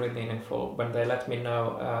extremely meaningful, when they let me know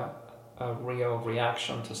a real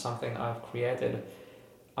reaction to something I've created.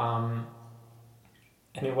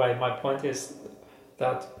 Anyway, my point is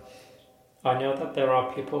that I know that there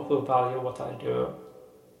are people who value what I do,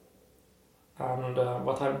 and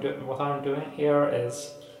what I'm doing here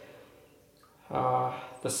is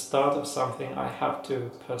the start of something I have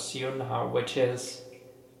to pursue now, which is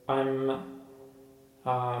I'm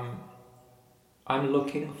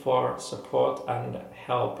looking for support and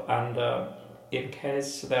help, and in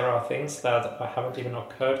case there are things that haven't even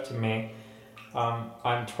occurred to me,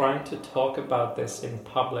 I'm trying to talk about this in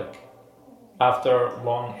public after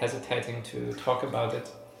long hesitating to talk about it,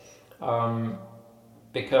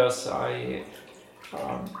 because I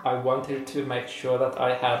wanted to make sure that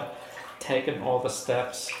I had taken all the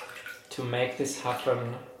steps to make this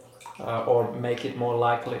happen, or make it more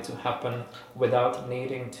likely to happen without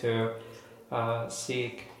needing to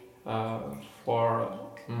seek for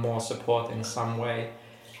more support in some way.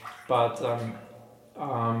 But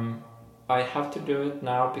I have to do it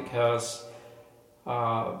now because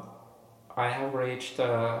I have reached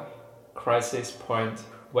a crisis point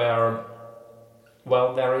where,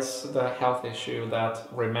 well, there is the health issue that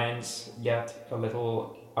remains yet a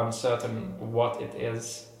little uncertain what it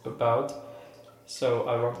is about. So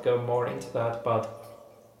I won't go more into that, but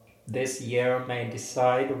this year may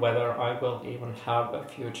decide whether I will even have a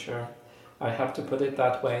future. I have to put it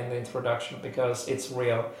that way in the introduction because it's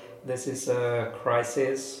real. This is a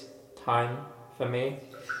crisis time for me,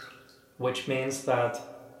 which means that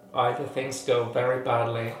either things go very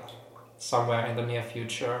badly somewhere in the near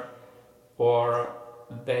future, or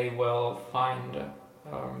they will find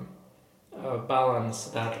a balance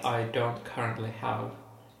that I don't currently have.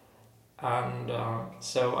 And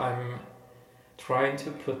so I'm trying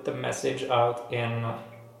to put the message out in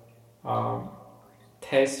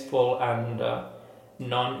tasteful and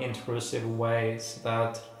non-intrusive ways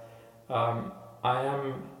that I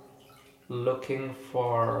am looking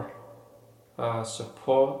for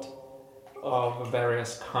support of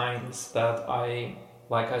various kinds that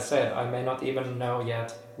like I said, I may not even know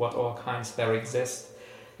yet what all kinds there exist,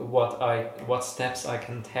 what steps I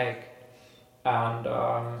can take, and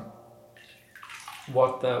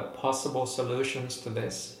what the possible solutions to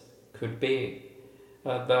this could be.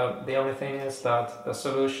 The only thing is that the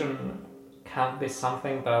solution can't be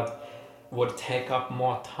something that would take up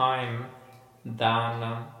more time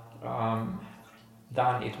than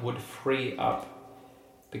it would free up,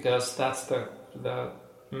 because that's the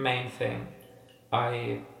main thing.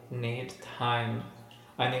 I need time.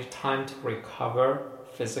 I need time to recover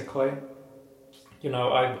physically.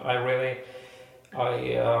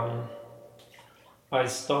 I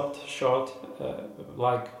stopped short,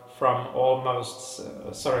 from almost.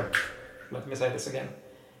 Sorry, let me say this again.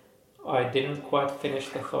 I didn't quite finish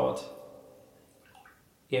the thought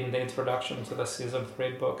in the introduction to the season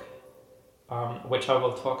 3 book, which I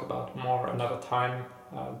will talk about more another time.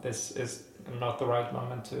 This is not the right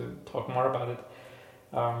moment to talk more about it,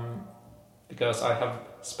 because I have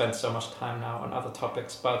spent so much time now on other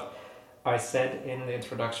topics. But I said in the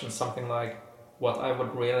introduction something like, what I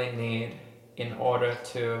would really need in order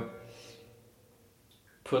to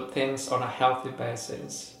put things on a healthy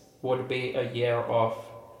basis would be a year off.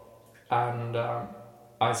 And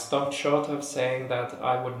I stopped short of saying that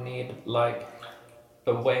I would need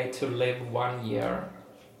a way to live 1 year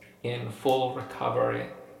in full recovery,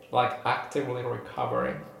 actively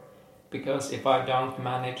recovering. Because if I don't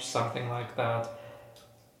manage something like that,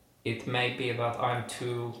 it may be that I'm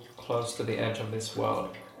too close to the edge of this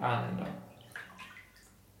world and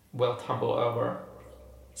will tumble over.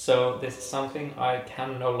 So this is something I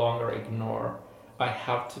can no longer ignore. I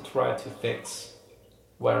have to try to fix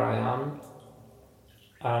where I am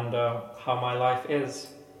and how my life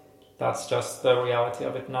is. That's just the reality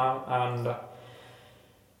of it now. And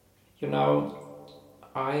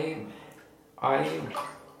I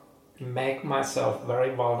make myself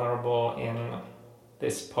very vulnerable in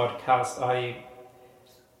this podcast. I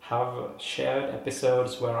have shared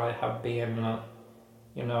episodes where I have been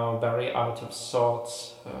very out of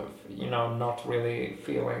sorts, not really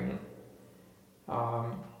feeling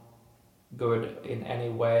good in any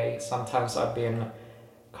way. Sometimes I've been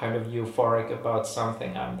kind of euphoric about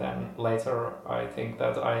something, and then later I think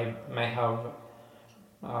that I may have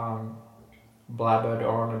blabbered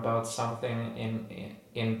on about something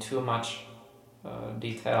in too much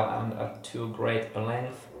detail and at too great a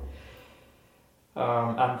length.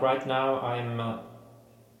 And right now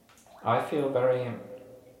I feel very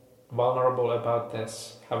vulnerable about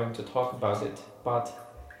this, having to talk about it, but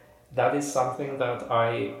that is something that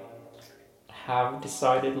I have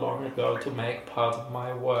decided long ago to make part of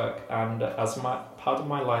my work and as my part of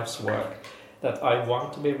my life's work, that I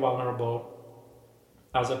want to be vulnerable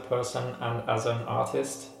as a person and as an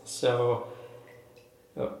artist, so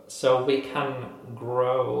we can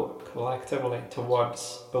grow collectively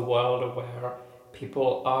towards a world where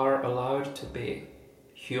people are allowed to be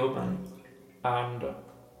human and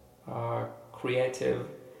creative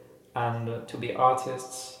and to be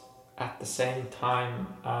artists at the same time,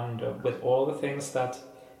 and with all the things that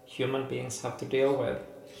human beings have to deal with.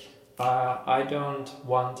 I don't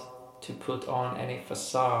want to put on any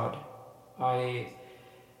facade. I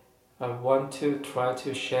want to try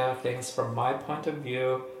to share things from my point of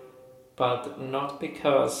view, but not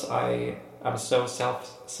because I am so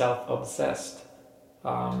self-obsessed,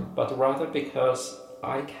 but rather because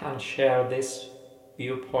I can share this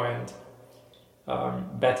viewpoint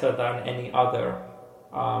better than any other.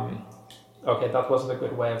 Okay, that wasn't a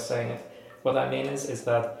good way of saying it. What I mean is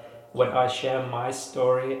that when I share my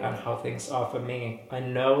story and how things are for me, I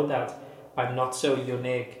know that I'm not so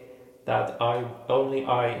unique that only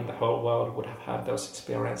I in the whole world would have had those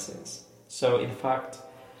experiences. So in fact,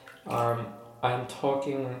 I'm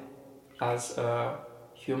talking as a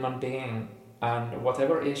human being, and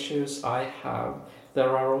whatever issues I have,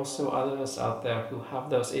 there are also others out there who have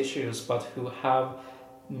those issues but who have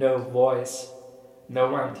no voice, no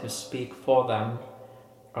one to speak for them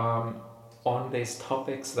on these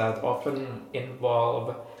topics that often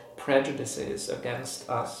involve prejudices against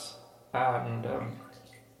us and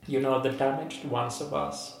the damaged ones of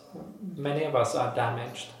us. Many of us are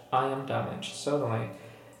damaged. I am damaged, certainly.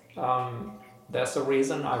 There's a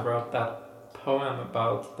reason I wrote that poem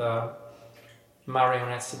about the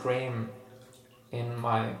marionette's dream in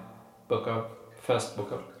my first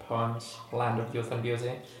book of poems, Land of Youth and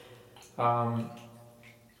Beauty. I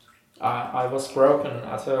was broken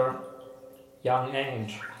at a young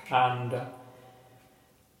age, and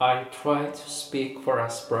I try to speak for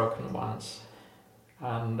us broken ones.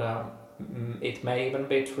 And it may even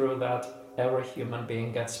be true that every human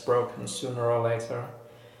being gets broken sooner or later.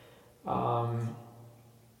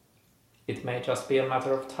 It may just be a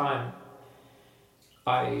matter of time.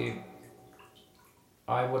 I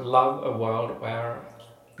would love a world where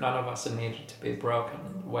none of us needed to be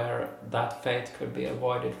broken, where that fate could be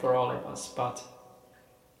avoided for all of us, but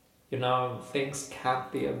things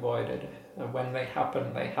can't be avoided. When they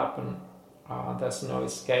happen, they happen. There's no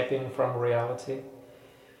escaping from reality.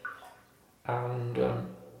 And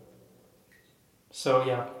so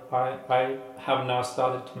yeah, I have now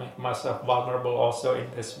started to make myself vulnerable also in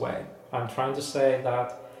this way. I'm trying to say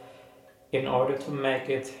that in order to make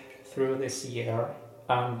it through this year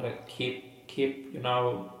and keep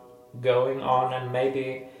going on and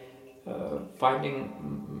maybe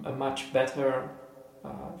finding a much better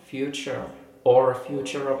future, or a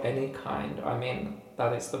future of any kind. I mean,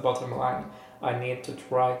 that is the bottom line. I need to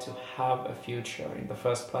try to have a future in the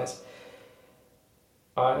first place.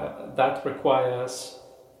 That requires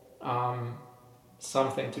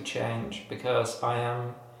something to change, because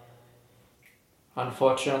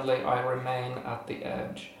unfortunately I remain at the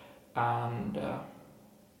edge, and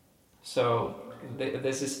so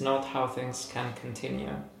this is not how things can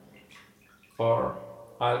continue. Or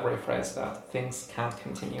I'll rephrase that, things can't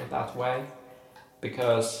continue that way,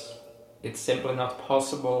 because it's simply not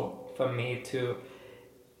possible for me to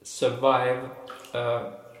survive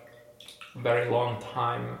a very long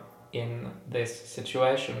time in this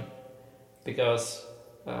situation, because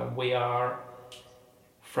we are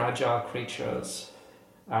fragile creatures,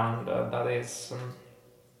 and that is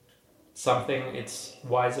something it's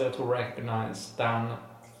wiser to recognize than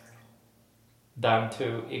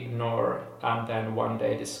to ignore and then one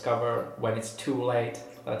day discover when it's too late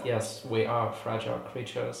that yes, we are fragile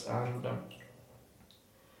creatures. And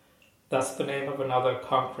that's the name of another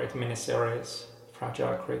Concrete miniseries,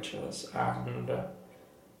 Fragile Creatures. And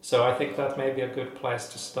so I think that may be a good place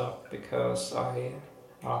to stop, because I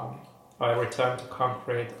return to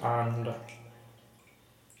Concrete, and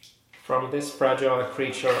from this fragile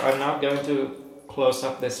creature I'm now going to close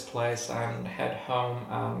up this place and head home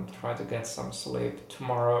and try to get some sleep.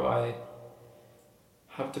 Tomorrow I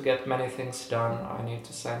have to get many things done. I need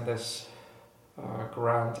to send this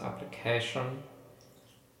grant application,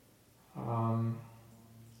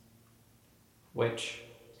 which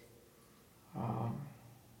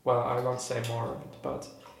well, I won't say more of it, but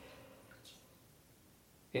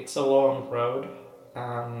it's a long road,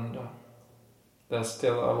 and there's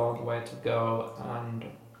still a long way to go, and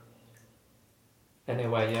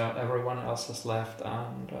anyway, yeah, everyone else has left,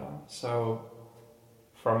 and so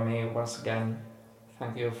from me, once again,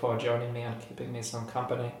 thank you for joining me and keeping me some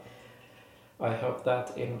company. I hope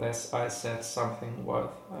that in this I said something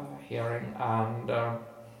worth hearing, and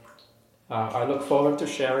I look forward to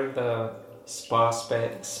sharing the spa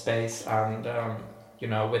space and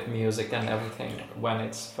with music and everything when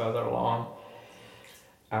it's further along,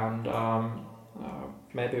 and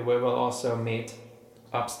maybe we will also meet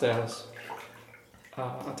upstairs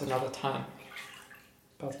at another time.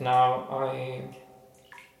 But now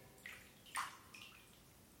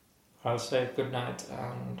I'll say good night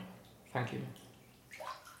and thank you.